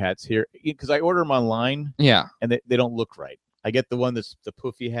Padre hats here because I order them online. Yeah, and they don't look right. I get the one that's the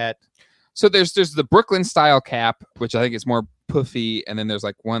poofy hat. So there's the Brooklyn style cap, which I think is more poofy, and then there's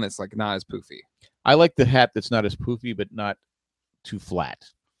like one that's like not as poofy. I like the hat that's not as poofy, but not too flat.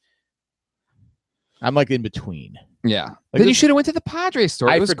 I'm like in between. Yeah. Like then you should have went to the Padres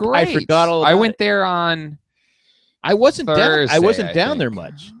store. It was great. I forgot all about I went there on. I wasn't Thursday, down. I wasn't I down think. there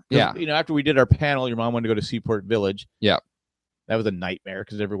much. Yeah. After we did our panel, your mom wanted to go to Seaport Village. Yeah. That was a nightmare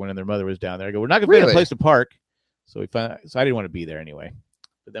because everyone and their mother was down there. I go, we're not going to find a place to park. So I didn't want to be there anyway.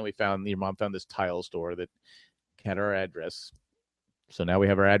 But then your mom found this tile store that had our address. So now we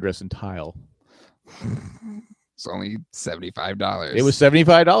have our address in tile. It's only $75. It was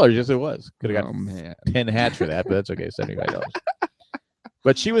 $75. Yes, it was. Could have got man. 10 hats for that, but that's okay. $75.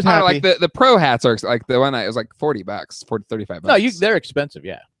 But she was happy. Like the pro hats are like the one that was like $40, $35. No, they're expensive.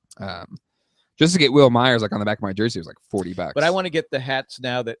 Yeah. Just to get Will Myers like on the back of my jersey was like $40. But I want to get the hats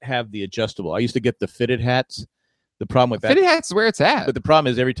now that have the adjustable. I used to get the fitted hats. The problem with that, fitted hats is where it's at. But the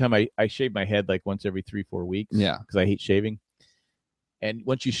problem is every time I shave my head like once every 3-4 weeks. Yeah, because I hate shaving. And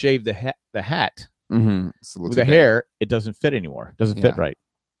once you shave the hat mm-hmm. with the hair, it doesn't fit anymore. It doesn't fit right.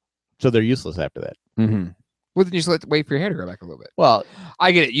 So they're useless after that. Mm-hmm. Well, then you just wait for your hair to grow back a little bit. Well,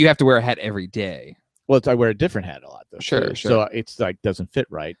 I get it. You have to wear a hat every day. Well, I wear a different hat a lot though. Sure. So it's like doesn't fit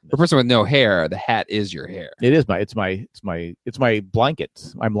right. For a person with no hair, the hat is your hair. It is it's my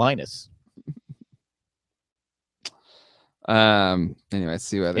blanket. I'm Linus. Anyway, let's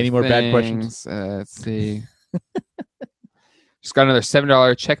see what any more bad questions. Let's see. Just got another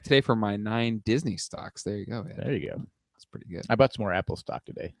 $7 check today for my 9 Disney stocks. There you go. Ed. There you go. That's pretty good. I bought some more Apple stock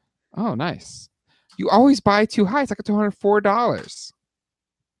today. Oh, nice. You always buy too high. It's like $204.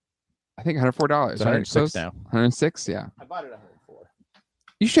 I think $104. It's $106 now. 106, yeah. I bought it at $104.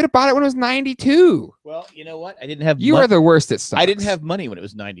 You should have bought it when it was 92. Well, you know what? I didn't have. You are the worst at stocks. I didn't have money when it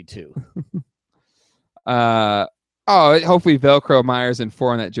was 92. Hopefully Velcro Myers and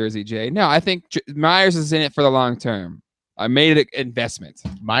 4 on that jersey, Jay. No, I think Myers is in it for the long term. I made it an investment.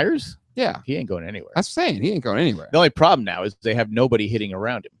 Myers? Yeah. He ain't going anywhere. That's what I'm saying. He ain't going anywhere. The only problem now is they have nobody hitting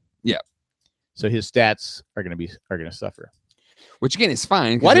around him. Yeah. So his stats are going to suffer. Which again is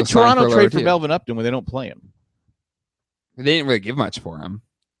fine. Why did Toronto trade for Melvin Upton when they don't play him? They didn't really give much for him.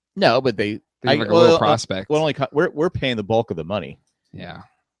 No, but they like a little prospect. We're paying the bulk of the money. Yeah.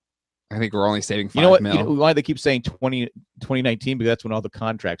 I think we're only saving $5 million. You know why they keep saying 2019? Because that's when all the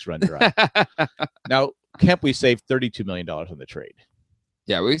contracts run dry. Now, can't we save $32 million on the trade?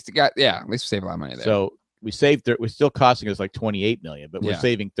 Yeah, at least we save a lot of money there. So we saved. We're still costing us like $28 million, but we're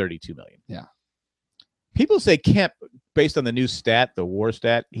saving $32 million. Yeah. People say Kemp, based on the new stat, the WAR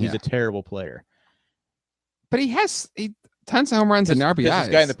stat, he's a terrible player. But he has tons of home runs and RBIs. This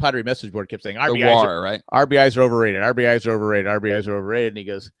guy in the Padre message board kept saying RBIs, right? RBIs are overrated. RBIs are overrated. RBIs are overrated.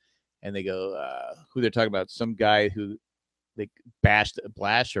 And they go, who they're talking about? Some guy who they bashed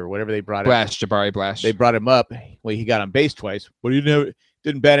Blash or whatever they brought him. Jabari Blash. They brought him up. Well, he got on base twice. Well, he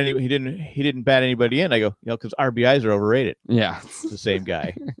didn't bat anybody in. I go, because RBIs are overrated. Yeah, it's the same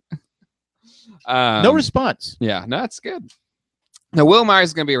guy. No response. Yeah, no, that's good. Now, Will Myers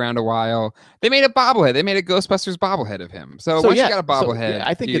is going to be around a while. They made a bobblehead. They made a Ghostbusters bobblehead of him. So once you got a bobblehead,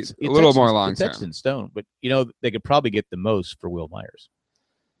 I think it's a little more long term. It's in stone, but they could probably get the most for Will Myers.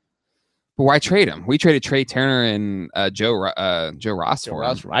 But why trade him? We traded Trey Turner and Joe Ross for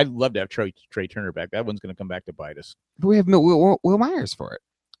him. I'd love to have Trey Turner back. That one's going to come back to bite us. But we have Will Myers for it.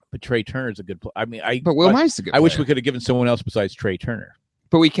 But Trey Turner's a good player. I mean, but Will Myers is a good player. I wish we could have given someone else besides Trey Turner.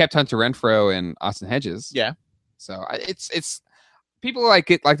 But we kept Hunter Renfroe and Austin Hedges. Yeah. So it's people like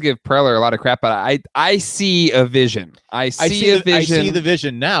to give Preller a lot of crap, but I see a vision. I see the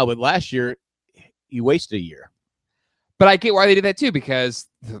vision now, but last year you wasted a year. But I get why they did that too, because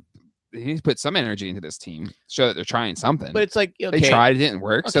they need to put some energy into this team, show that they're trying something. But it's like, okay, they tried, it didn't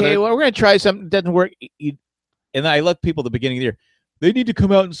work. Okay, well, we're going to try something that doesn't work. And I let people at the beginning of the year, they need to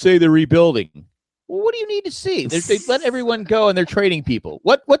come out and say they're rebuilding. Well, what do you need to see? They let everyone go and they're trading people.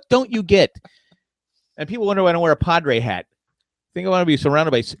 What don't you get? And people wonder why I don't wear a Padre hat. Think I want to be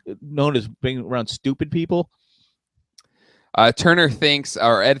surrounded by known as being around stupid people? Turner thinks,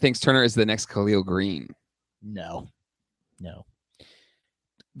 or Ed thinks Turner is the next Khalil Green. No.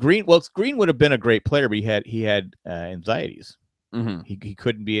 Green would have been a great player, but he had anxieties. Mm-hmm. He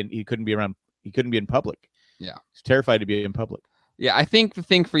couldn't be in public. Yeah, he's terrified to be in public. Yeah, I think the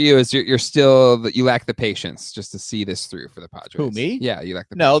thing for you is you lack the patience just to see this through for the Padres. Who, me? Yeah, you lack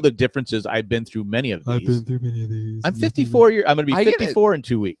the No, patience. the difference is I've been through many of these. I'm 54 years. I'm going to be 54 in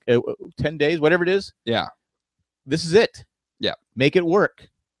 2 weeks, 10 days, whatever it is. Yeah. This is it. Yeah. Make it work.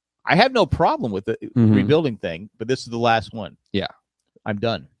 I have no problem with the rebuilding thing, but this is the last one. Yeah. I'm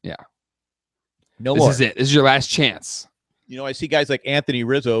done. Yeah. No this more. This is it. This is your last chance. I see guys like Anthony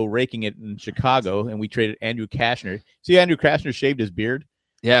Rizzo raking it in Chicago, and we traded Andrew Kashner. See, Andrew Kashner shaved his beard?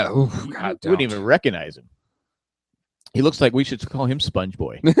 Yeah. Oof, God, wouldn't even recognize him. He looks like we should call him Sponge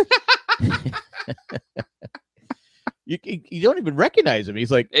Boy. You don't even recognize him. He's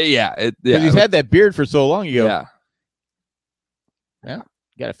like, yeah. He's had that beard for so long. You go, yeah.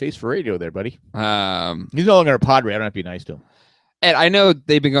 You got a face for radio there, buddy. He's no longer a Padre. I don't have to be nice to him. And I know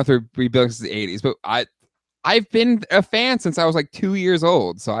they've been going through rebuilding since the 80s, but I've been a fan since I was like 2 years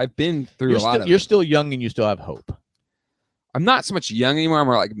old, so I've been through a lot of it. You're still young and you still have hope. I'm not so much young anymore. I'm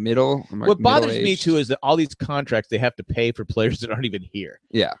more like middle. What bothers me too is that all these contracts they have to pay for players that aren't even here.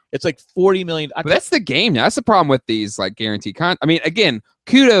 Yeah, it's like $40 million. But that's the game now. That's the problem with these like guaranteed I mean, again,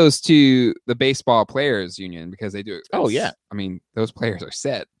 kudos to the baseball players union because they do it. Oh yeah, I mean, those players are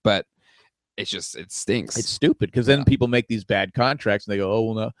set, but it stinks. It's stupid because then people make these bad contracts and they go, oh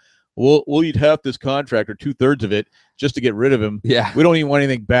well, no. We'll eat half this contract or 2/3 of it just to get rid of him. Yeah. We don't even want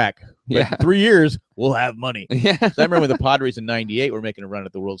anything back. But 3 years, we'll have money. Yeah. So I remember when the Padres in 98 were making a run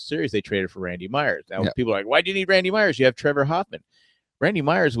at the World Series, they traded for Randy Myers. Now people are like, why do you need Randy Myers? You have Trevor Hoffman. Randy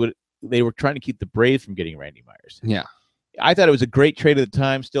Myers they were trying to keep the Braves from getting Randy Myers. Yeah. I thought it was a great trade at the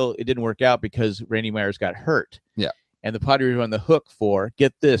time. Still, it didn't work out because Randy Myers got hurt. Yeah. And the Padres were on the hook for,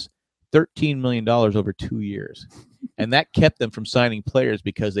 get this, $13 million over 2 years. And that kept them from signing players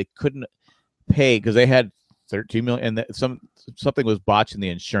because they couldn't pay because they had 13 million and something was botched in the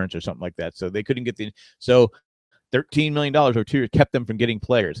insurance or something like that. So they couldn't get so $13 million over 2 years kept them from getting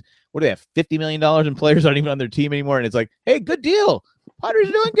players. What do they have? $50 million in players aren't even on their team anymore. And it's like, hey, good deal. Padres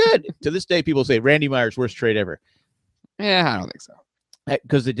are doing good. To this day, people say Randy Myers, worst trade ever. Yeah, I don't think so.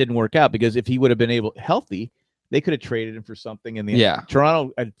 Because it didn't work out because if he would have been healthy, they could have traded him for something in the end.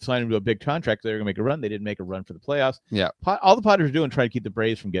 Toronto had signed him to a big contract. They were going to make a run. They didn't make a run for the playoffs. Yeah. All the Padres were doing trying to keep the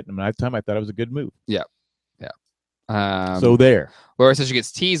Braves from getting him. And at the time, I thought it was a good move. Yeah. Yeah. So there. Laura says she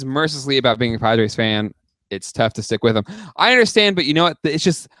gets teased mercilessly about being a Padres fan. It's tough to stick with them. I understand, but you know what?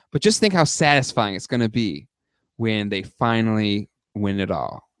 Just think how satisfying it's going to be when they finally win it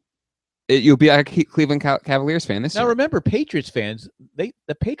all. You'll be like a Cleveland Cavaliers fan this year. Now remember, Patriots fans, the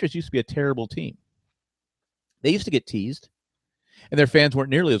Patriots used to be a terrible team. They used to get teased, and their fans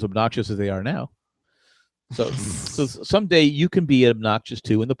weren't nearly as obnoxious as they are now. So someday you can be obnoxious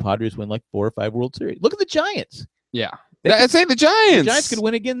too, and the Padres win like 4 or 5 World Series. Look at the Giants. Yeah, I'd say the Giants. The Giants could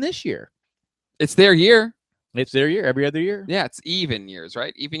win again this year. It's their year. It's their year. Every other year. Yeah, it's even years,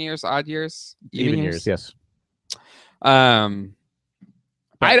 right? Even years, odd years. Even years. Yes. I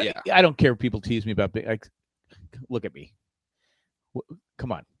don't care if people tease me about. Look at me.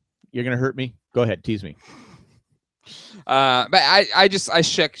 Come on, you're gonna hurt me. Go ahead, tease me. But I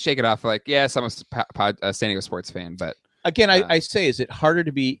shake it off like, yes, I'm a San Diego sports fan, but again, I say, is it harder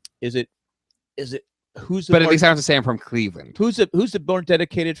to be? Is it who's the? But at least I don't have to say I'm from Cleveland. Who's the more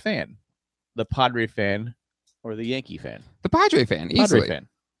dedicated fan, the Padre fan or the Yankee fan? The Padre fan, easily. Padre fan.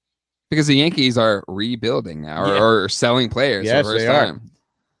 Because the Yankees are rebuilding now or selling players for the first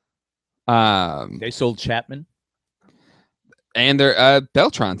time. They sold Chapman, and they're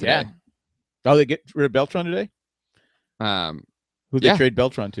Beltran today. Yeah. Oh, they get rid of Beltran today. Who'd they trade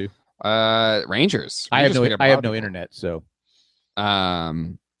Beltran to? Rangers. I have no internet, so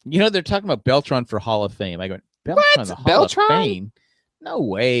they're talking about Beltran for Hall of Fame. I go, Beltran, the Hall of Fame? No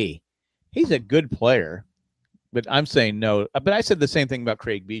way. He's a good player, but I'm saying no. But I said the same thing about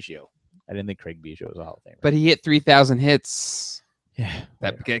Craig Biggio. I didn't think Craig Biggio was a Hall of Famer. But he hit 3,000 hits. Yeah,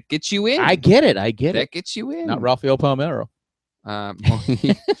 that gets you in. I get it. That gets you in. Not Rafael Palmeiro.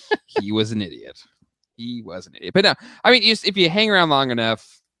 He was an idiot. But no, I mean, if you hang around long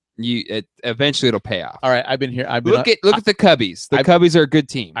enough, eventually it'll pay off. All right, I've been here. Look at the Cubbies. The Cubbies are a good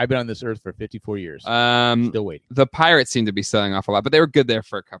team. I've been on this earth for 54 years. Still waiting. The Pirates seem to be selling off a lot, but they were good there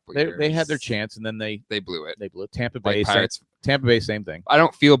for a couple of years. They had their chance, and then they blew it. They blew it. Tampa Bay. Pirates. Tampa Bay, same thing. I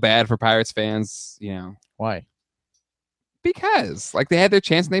don't feel bad for Pirates fans. Why? Because they had their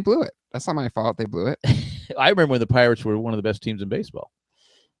chance and they blew it. That's not my fault. They blew it. I remember when the Pirates were one of the best teams in baseball.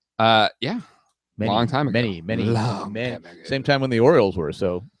 Yeah. Long time ago. Long time ago. Same time when the Orioles were.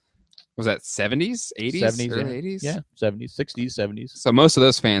 So was that 70s, 80s, 70s, early 80s? Yeah, 70s, 60s, 70s. So most of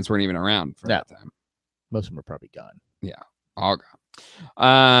those fans weren't even around for that time. Most of them are probably gone. Yeah, all gone.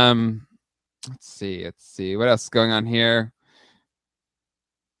 Let's see. What else is going on here?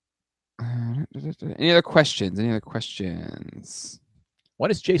 Any other questions? Why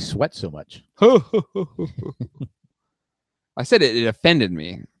does Jay sweat so much? I said it offended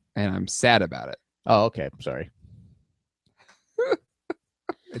me, and I'm sad about it. Oh, okay. Sorry.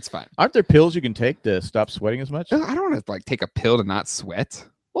 It's fine. Aren't there pills you can take to stop sweating as much? I don't want to take a pill to not sweat.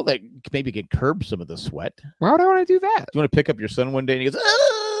 Well, that maybe can curb some of the sweat. Why would I want to do that? Do you want to pick up your son one day and he goes,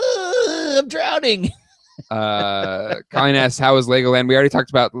 I'm drowning? Colleen asks, how was Legoland? We already talked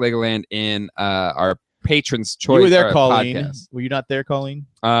about Legoland in our Patrons' Choice. You were there, Colleen. Podcast. Were you not there, Colleen?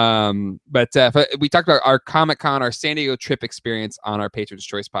 But we talked about our Comic-Con, our San Diego trip experience on our Patrons'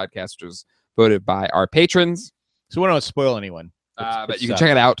 Choice podcast, which was voted by our patrons. So we don't want to spoil anyone. But you can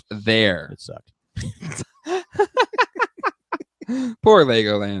check it out there. It sucked. Poor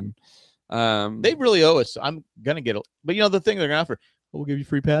Legoland. They really owe us. I'm going to get it. But the thing they're going to offer, we'll give you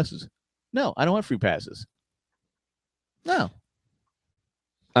free passes. No, I don't want free passes. No.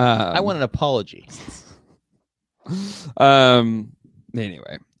 I want an apology.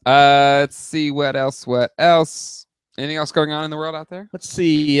 Anyway, let's see what else. Anything else going on in the world out there? Let's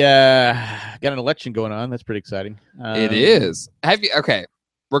see. Got an election going on. That's pretty exciting. It is. Okay.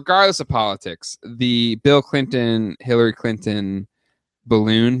 Regardless of politics, the Bill Clinton, Hillary Clinton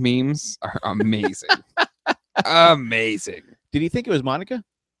balloon memes are amazing. Amazing. Did he think it was Monica?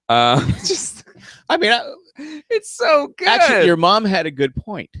 It's so good. Actually, your mom had a good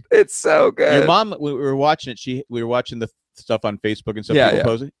point. It's so good. Your mom, we were watching it. We were watching the stuff on Facebook and stuff. Yeah.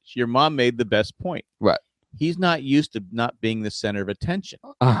 Posting. Your mom made the best point. What? He's not used to not being the center of attention.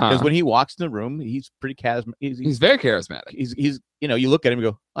 Uh-huh. Because when he walks in the room, he's pretty charismatic. He's very charismatic. He's you look at him and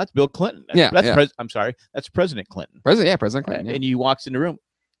go, oh, that's Bill Clinton. I'm sorry, that's President Clinton. President Clinton. Yeah. And he walks in the room.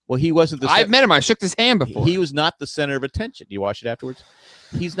 Well, he wasn't I've met him. I shook his hand before. He was not the center of attention. Do you watch it afterwards?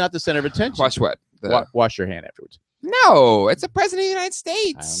 He's not the center of attention. Watch what? Wash your hand afterwards. No, it's a president of the United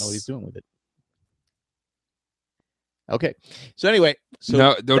States. I don't know what he's doing with it. Okay, so anyway,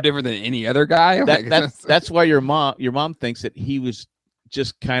 no different than any other guy. That's why your mom thinks that he was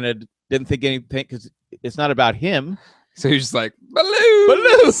just kind of didn't think anything because it's not about him. So he's just like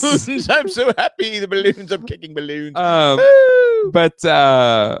balloons. I'm so happy the balloons. I'm kicking balloons. But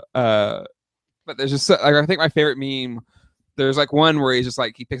there's just I think my favorite meme. There's one where he's just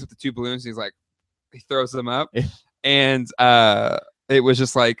he picks up the two balloons. And he throws them up, and it was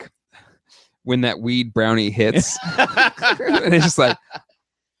just when that weed brownie hits, and it's just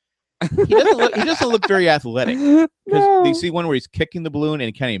he doesn't look very athletic. No. You see one where he's kicking the balloon and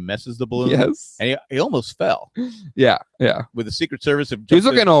he kind of messes the balloon. Yes, and he almost fell. Yeah. With the Secret Service, he's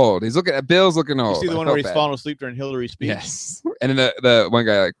looking old. Bill's looking old. You see the one where he's falling asleep during Hillary's speech. Yes, and then the one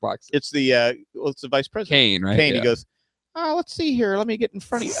guy blocks it. It's the it's the vice president, Kane, right? Kane. Yeah. He goes, oh, let's see here. Let me get in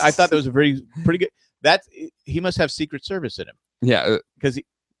front of you. I thought that was pretty good. He must have Secret Service in him. Yeah, because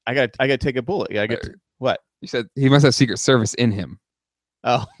I got to take a bullet. I get what you said. He must have Secret Service in him.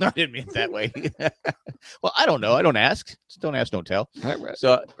 Oh, no, I didn't mean it that way. Well, I don't know. I don't ask. Just don't ask, don't tell. Right.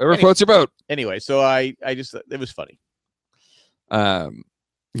 So whoever floats your boat. Anyway, so I just it was funny.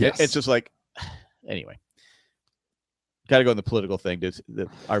 Yes, it's just anyway. Got to go in the political thing.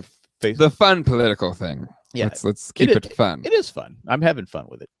 The fun political thing. Yeah, let's keep it fun. It is fun. I'm having fun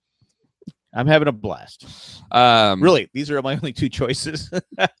with it. I'm having a blast. Really, these are my only two choices.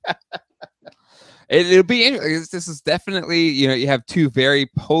 It'll be interesting. This is definitely, you have two very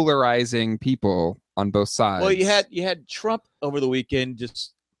polarizing people on both sides. Well, you had Trump over the weekend.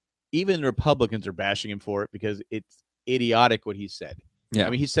 Just even Republicans are bashing him for it because it's idiotic what he said. Yeah, I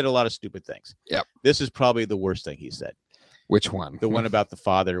mean, he said a lot of stupid things. Yep. This is probably the worst thing he said. Which one? The one about the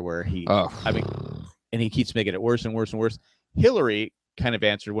father, where and he keeps making it worse and worse and worse. Hillary kind of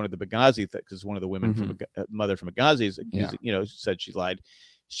answered one of the Benghazi things because one of the women from mother from Benghazi said she lied.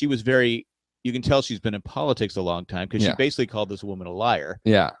 She was very. You can tell she's been in politics a long time because she basically called this woman a liar.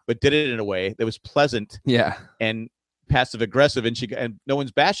 Yeah, but did it in a way that was pleasant. Yeah, and passive aggressive, and no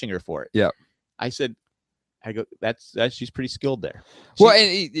one's bashing her for it. Yeah, I go. That's she's pretty skilled there. Well,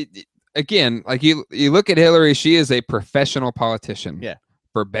 and again, you look at Hillary, she is a professional politician. Yeah,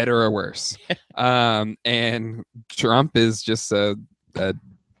 for better or worse. And Trump is just a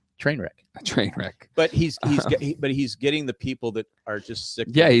train wreck. A train wreck. But he's getting the people that are just sick.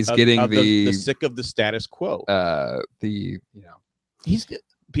 Yeah, he's getting the sick of the status quo. He's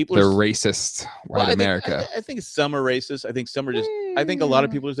people the are racist white America. I think some are racist. I think some are just. I think a lot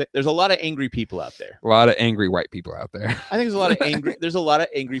of people are. There's a lot of angry people out there. A lot of angry white people out there. I think there's a lot of angry. There's a lot of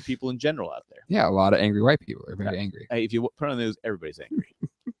angry people in general out there. Yeah, a lot of angry white people are very angry. If you put on the news, everybody's angry.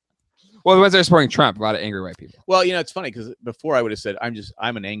 Well, the ones that are supporting Trump, a lot of angry white people. Well, it's funny because before I would have said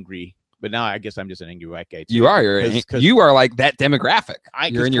I'm an angry, but now I guess I'm just an angry white guy too. You are. You are like that demographic.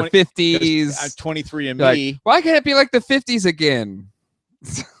 You're in your 50s. I'm 23 and like, me. why can't it be like the 50s again?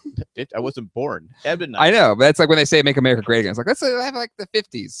 I wasn't born. I know, but it's like when they say "Make America Great Again." It's like let's have like the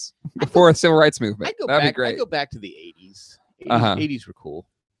 50s before the civil rights movement. That'd be great. I go back to the 80s. 80s were cool.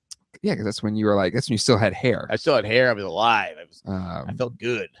 Yeah, because that's when you were like, that's when you still had hair. I still had hair. I was alive. I felt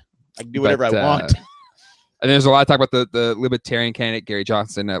good. I could do whatever I want. And there's a lot of talk about the libertarian candidate Gary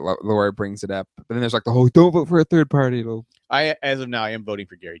Johnson that Laura brings it up. But then there's like the whole don't vote for a third party. As of now, I am voting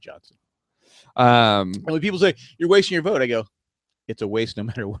for Gary Johnson. And when people say you're wasting your vote, I go, it's a waste no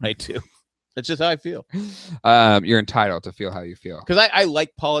matter what I do. That's just how I feel. You're entitled to feel how you feel. Because I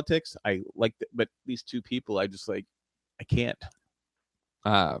like politics. But these two people, I just like, I can't.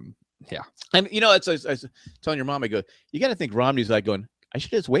 Yeah. And I was telling your mom, I go, you got to think Romney's like going, I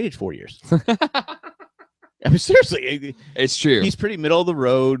should have just waited 4 years. I mean, seriously, it's true. He's pretty middle of the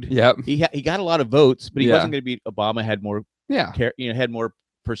road. Yep. He got a lot of votes, but he wasn't going to beat Obama. Had more, had more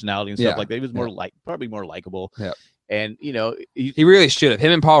personality and stuff like that. He was more probably more likable. Yeah. And he really should have.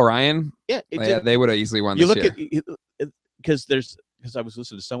 Him and Paul Ryan. Yeah, they would have easily won. You this look year. at because I was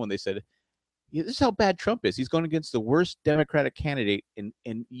listening to someone. They said, this is how bad Trump is. He's going against the worst Democratic candidate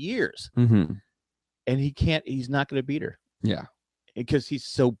in years, and he's not going to beat her. Yeah. Because he's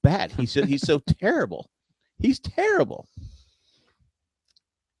so bad. He's so terrible. He's terrible.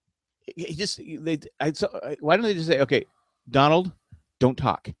 Why don't they just say, okay, Donald, don't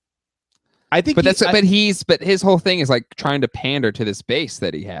talk? I think, but his whole thing is like trying to pander to this base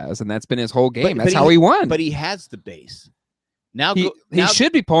that he has, and that's been his whole game. That's how he won. But he has the base. Now he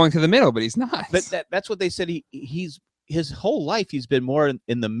should be pulling to the middle, but he's not. But that's what they said. He's his whole life he's been more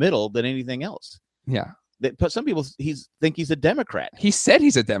in the middle than anything else. Yeah. But some people think he's a Democrat. He said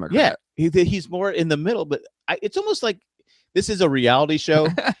he's a Democrat. Yeah, he's more in the middle. But it's almost like this is a reality show,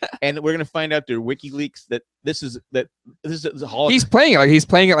 and we're gonna find out through WikiLeaks that this is all. He's playing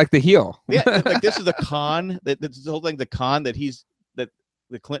it like the heel. Yeah, like this is a con. This is the whole thing. The con that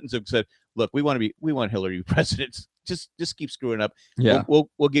the Clintons have said. Look, we want Hillary to be president. Just keep screwing up. Yeah,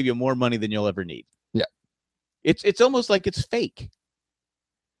 we'll give you more money than you'll ever need. Yeah, it's almost like it's fake.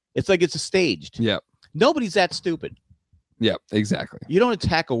 It's like it's staged. Yeah. Nobody's that stupid. Yeah, exactly. You don't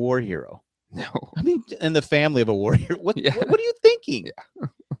attack a war hero. No. I mean, and the family of a war hero. What are you thinking? Yeah.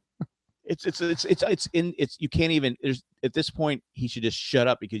 It's you can't even. There's at this point he should just shut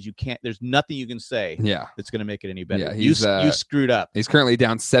up because you can't. There's nothing you can say. Yeah. That's going to make it any better. Yeah, you screwed up. He's currently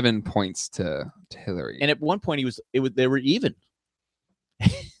down 7 points to Hillary. And at one point they were even.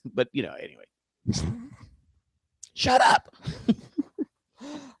 But anyway. Shut up.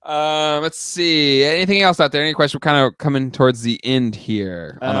 Let's see. Anything else out there? Any questions? We're kind of coming towards the end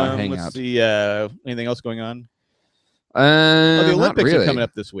here on our Hangout. Let's see. Anything else going on? The Olympics are coming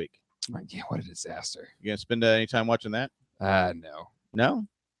up this week. Yeah, what a disaster. You gonna spend any time watching that? No.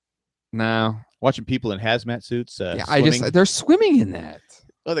 Watching people in hazmat suits. They're swimming in that.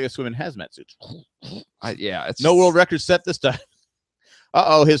 Oh, they got swim in hazmat suits. It's no world record set this time.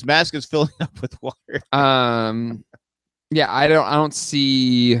 His mask is filling up with water. Yeah, I don't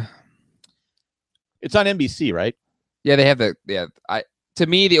see. It's on NBC, right? Yeah, they have to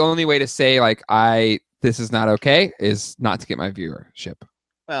me, the only way to say this is not okay is not to get my viewership.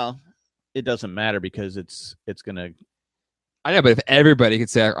 Well, it doesn't matter because it's gonna. I know, but if everybody could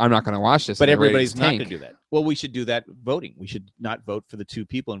say I'm not going to watch this, but everybody's not going to do that. Well, we should do that voting. We should not vote for the two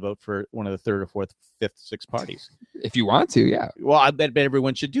people and vote for one of the third or fourth, fifth, sixth parties. If you want to, yeah. Well, I bet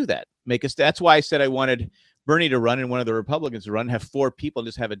everyone should do that. That's why I said I wanted Bernie to run and one of the Republicans to run, have four people, and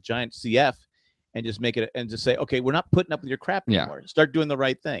just have a giant CF, and just make it and just say, okay, we're not putting up with your crap anymore. Start doing the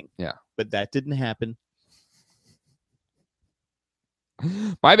right thing. Yeah. But that didn't happen.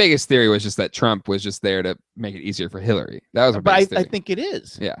 My biggest theory was just that Trump was just there to make it easier for Hillary. That was my biggest theory. I think it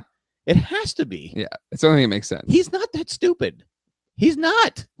is. Yeah. It has to be. Yeah. It's the only thing that makes sense. He's not that stupid. He's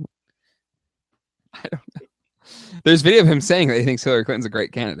not. I don't know. There's video of him saying that he thinks Hillary Clinton's a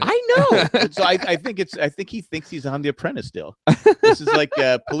great candidate. I know. So I think he thinks he's on The Apprentice still. This is like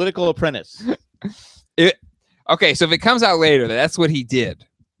a political apprentice. Okay, so if it comes out later that that's what he did,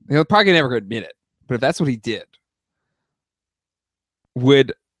 he'll probably never admit it. But if that's what he did,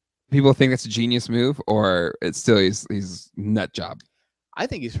 would people think that's a genius move, or it's still he's nut job? I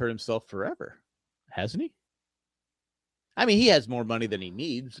think he's hurt himself forever, hasn't he? I mean, he has more money than he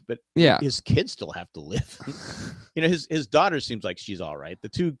needs, but Yeah. his kids still have to live. His daughter seems like she's all right. The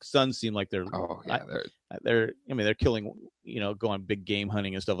two sons seem like they're they're killing, go on big game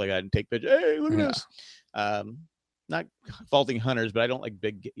hunting and stuff like that and take pictures. Hey, look at this. Not faulting hunters, but I don't like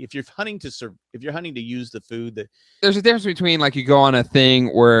big. If you're hunting to use the food, that there's a difference between like you go on a thing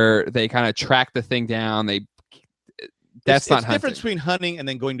where they kind of track the thing down. That's not the difference between hunting and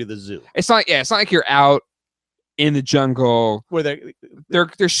then going to the zoo. It's not like you're out in the jungle where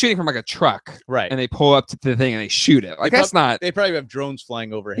they're shooting from like a truck, right? And they pull up to the thing and they shoot it. Like they probably have drones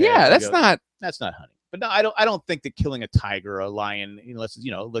flying overhead. Yeah, that's not hunting. But no, I don't think that killing a tiger or a lion,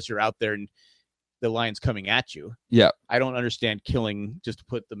 unless you're out there and the lion's coming at you. Yeah, I don't understand killing just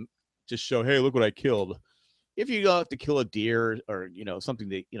to show, hey, look what I killed. If you have to kill a deer or something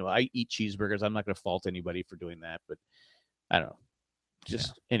that I eat cheeseburgers, I'm not going to fault anybody for doing that. But I don't know.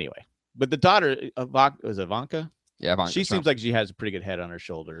 Anyway. But the daughter, was Ivanka? Yeah, Ivanka. She seems like she has a pretty good head on her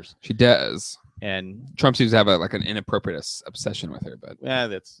shoulders. She does. And Trump seems to have an inappropriate obsession with her. But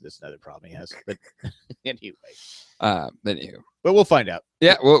that's another problem he has. But anyway. Anywho. But we'll find out.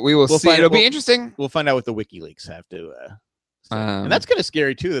 Yeah, we will see. It'll be interesting. We'll find out what the WikiLeaks have to say. And that's kind of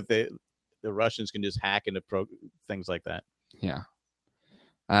scary, too, that the Russians can just hack into things like that. Yeah.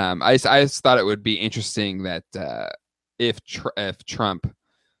 I just thought it would be interesting that if Trump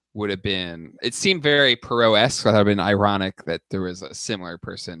would have been, it seemed very Perot-esque. So that would have been ironic that there was a similar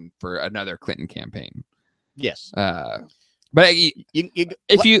person for another Clinton campaign. Yes. But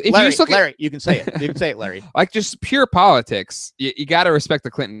if you just look Larry, you can say it. You can say it, Larry. Like just pure politics, you got to respect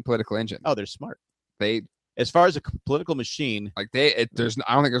the Clinton political engine. Oh, they're smart. As far as a political machine, I don't think there's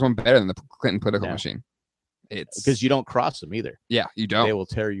one better than the Clinton political machine. It's because you don't cross them either. Yeah, you don't. They will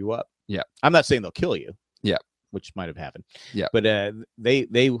tear you up. Yeah, I'm not saying they'll kill you. Yeah, which might have happened. Yeah, but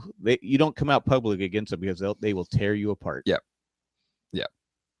they you don't come out public against them because they will tear you apart. Yep. Yeah.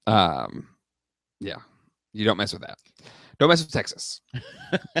 Yeah. You don't mess with that. Don't mess with Texas. I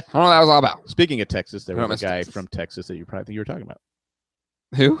don't know what that was all about. Speaking of Texas, there was a guy from Texas that you probably think you were talking about.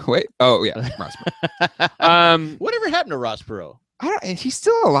 Who? Wait. Oh, yeah. Ross Perot. Whatever happened to Ross Perot? He's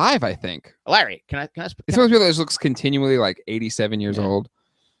still alive, I think. Larry, can I it's one of those people that looks continually like 87 years old.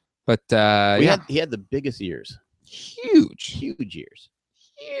 But he had the biggest ears. Huge ears.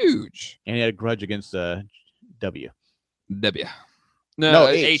 Huge. And he had a grudge against W. No,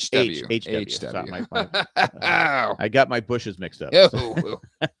 HW. I got my Bushes mixed up. That's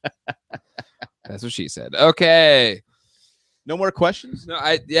what she said. Okay. No more questions? No,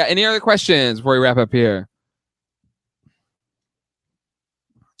 any other questions before we wrap up here?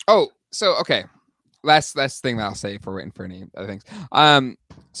 Oh, so okay. Last thing that I'll say for waiting for any other things.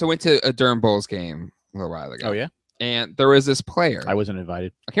 So went to a Durham Bulls game a little while ago. Oh yeah? And there was this player. I wasn't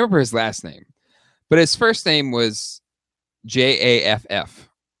invited. I can't remember his last name, but his first name was Jaff.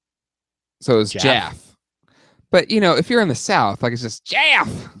 So it was Jaff. But if you're in the South, like it's just Jaff.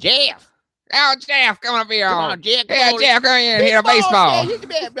 Oh, Jaff, come up here. Come on, Jaff. Yeah, Jaff, come here and hit a baseball. Hit the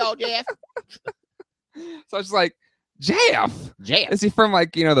baseball, Jaff. So it's like, Jaff. Is he from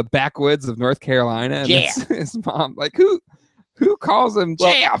the backwoods of North Carolina? And Jaff. His mom, like who calls him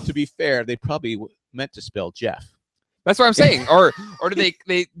Jaff? To be fair, they probably meant to spell Jeff. That's what I'm saying. Or did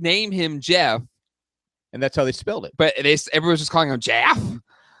they name him Jeff? And that's how they spelled it. But everyone's just calling him Jaff?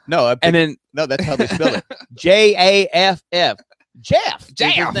 No, that's how they spelled it. Jaff. Jeff.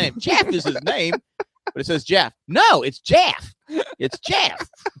 Is his name. Jeff is his name, but it says Jeff. No, it's Jaff. It's Jaff.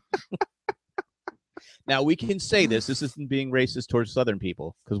 Now we can say this. This isn't being racist towards Southern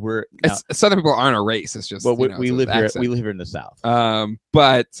people because Southern people aren't a race. It's just we live here. We live here in the South.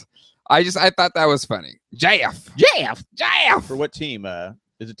 But I thought that was funny. Jaff. For what team?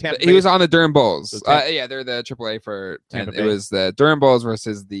 Is it Tampa Bay? He was on the Durham Bulls. Yeah, they're the AAA for Tampa Bay. It was the Durham Bulls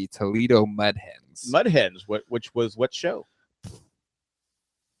versus the Toledo Mud Hens. Which was what show?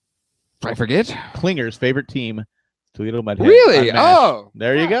 I forget. Klinger's favorite team, Toledo Mud Hens. Really? Oh,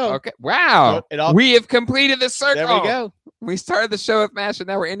 there you go. Okay. Wow. So we have completed the circle. There we go. We started the show with MASH, and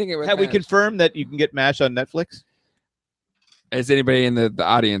now we're ending it with Have MASH. we confirmed that you can get MASH on Netflix? Is anybody in the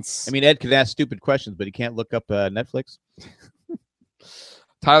audience? I mean, Ed could ask stupid questions, but he can't look up Netflix.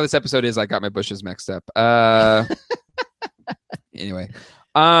 Title of this episode is I got my bushes mixed up. Anyway.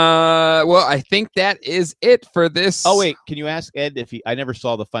 Well, I think that is it for this. Oh, wait. Can you ask Ed if I never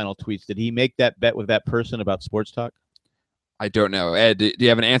saw the final tweets. Did he make that bet with that person about sports talk? I don't know. Ed, do you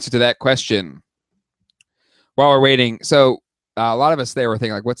have an answer to that question? While we're waiting. So a lot of us there were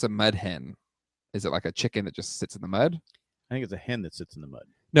thinking, like, what's a mud hen? Is it like a chicken that just sits in the mud? I think it's a hen that sits in the mud.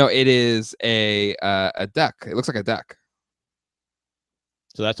 No, it is a duck. It looks like a duck.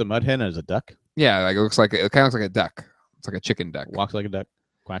 So that's a mud hen as a duck? Yeah, like it kind of looks like a duck. It's like a chicken duck. Walks like a duck.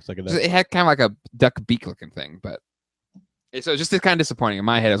 Quacks like a duck. It had kind of like a duck beak looking thing, but so just kind of disappointing. In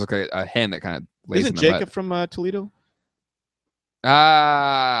my head, it was like a hen that kind of lays Isn't in the Jacob mud. from Toledo?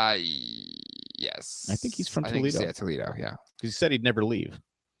 Yes. I think he's from I think Toledo. yeah, Toledo, yeah. Because he said he'd never leave.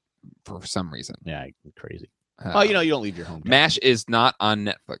 For some reason. Yeah, crazy. You don't leave your home. MASH is not on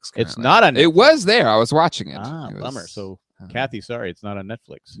Netflix currently. It's not on Netflix. It was there. I was watching it. Bummer. So, Kathy, sorry, it's not on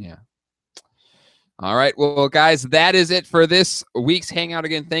Netflix. Yeah. All right. Well, guys, that is it for this week's Hangout.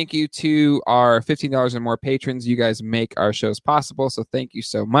 Again, thank you to our $15 and more patrons. You guys make our shows possible, so thank you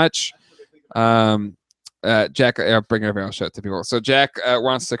so much. Jack, I'll bring everyone else show it to people. So Jack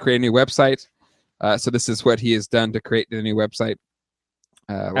wants to create a new website. So this is what he has done to create the new website.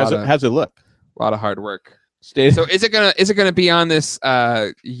 How's it look? A lot of hard work. So is it gonna be on this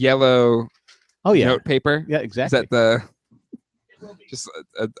yellow note paper? Yeah, exactly. Is that just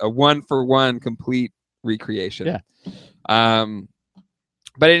a 1-for-1 complete recreation? Yeah.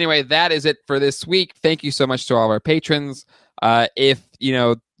 But anyway, that is it for this week. Thank you so much to all of our patrons. If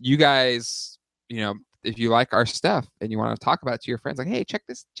you guys, if you like our stuff and you want to talk about it to your friends, like, hey, check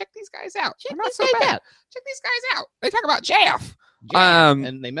these guys out. Check these guys out. They talk about Jeff.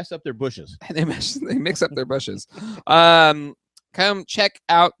 And they mess up their bushes. They mix up their bushes. Come check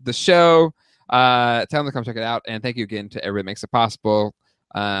out the show. Tell them to come check it out. And thank you again to everybody that makes it possible.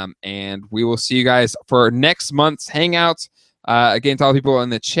 And we will see you guys for next month's Hangouts. Again, to all the people in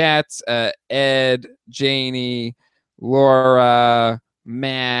the chat, Ed, Janie, Laura,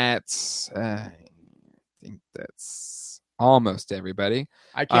 Matt. I think that's almost everybody.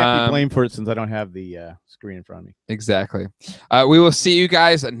 I can't be blamed for it since I don't have the screen in front of me. Exactly. We will see you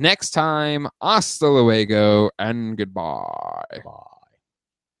guys next time. Hasta luego and goodbye. Bye.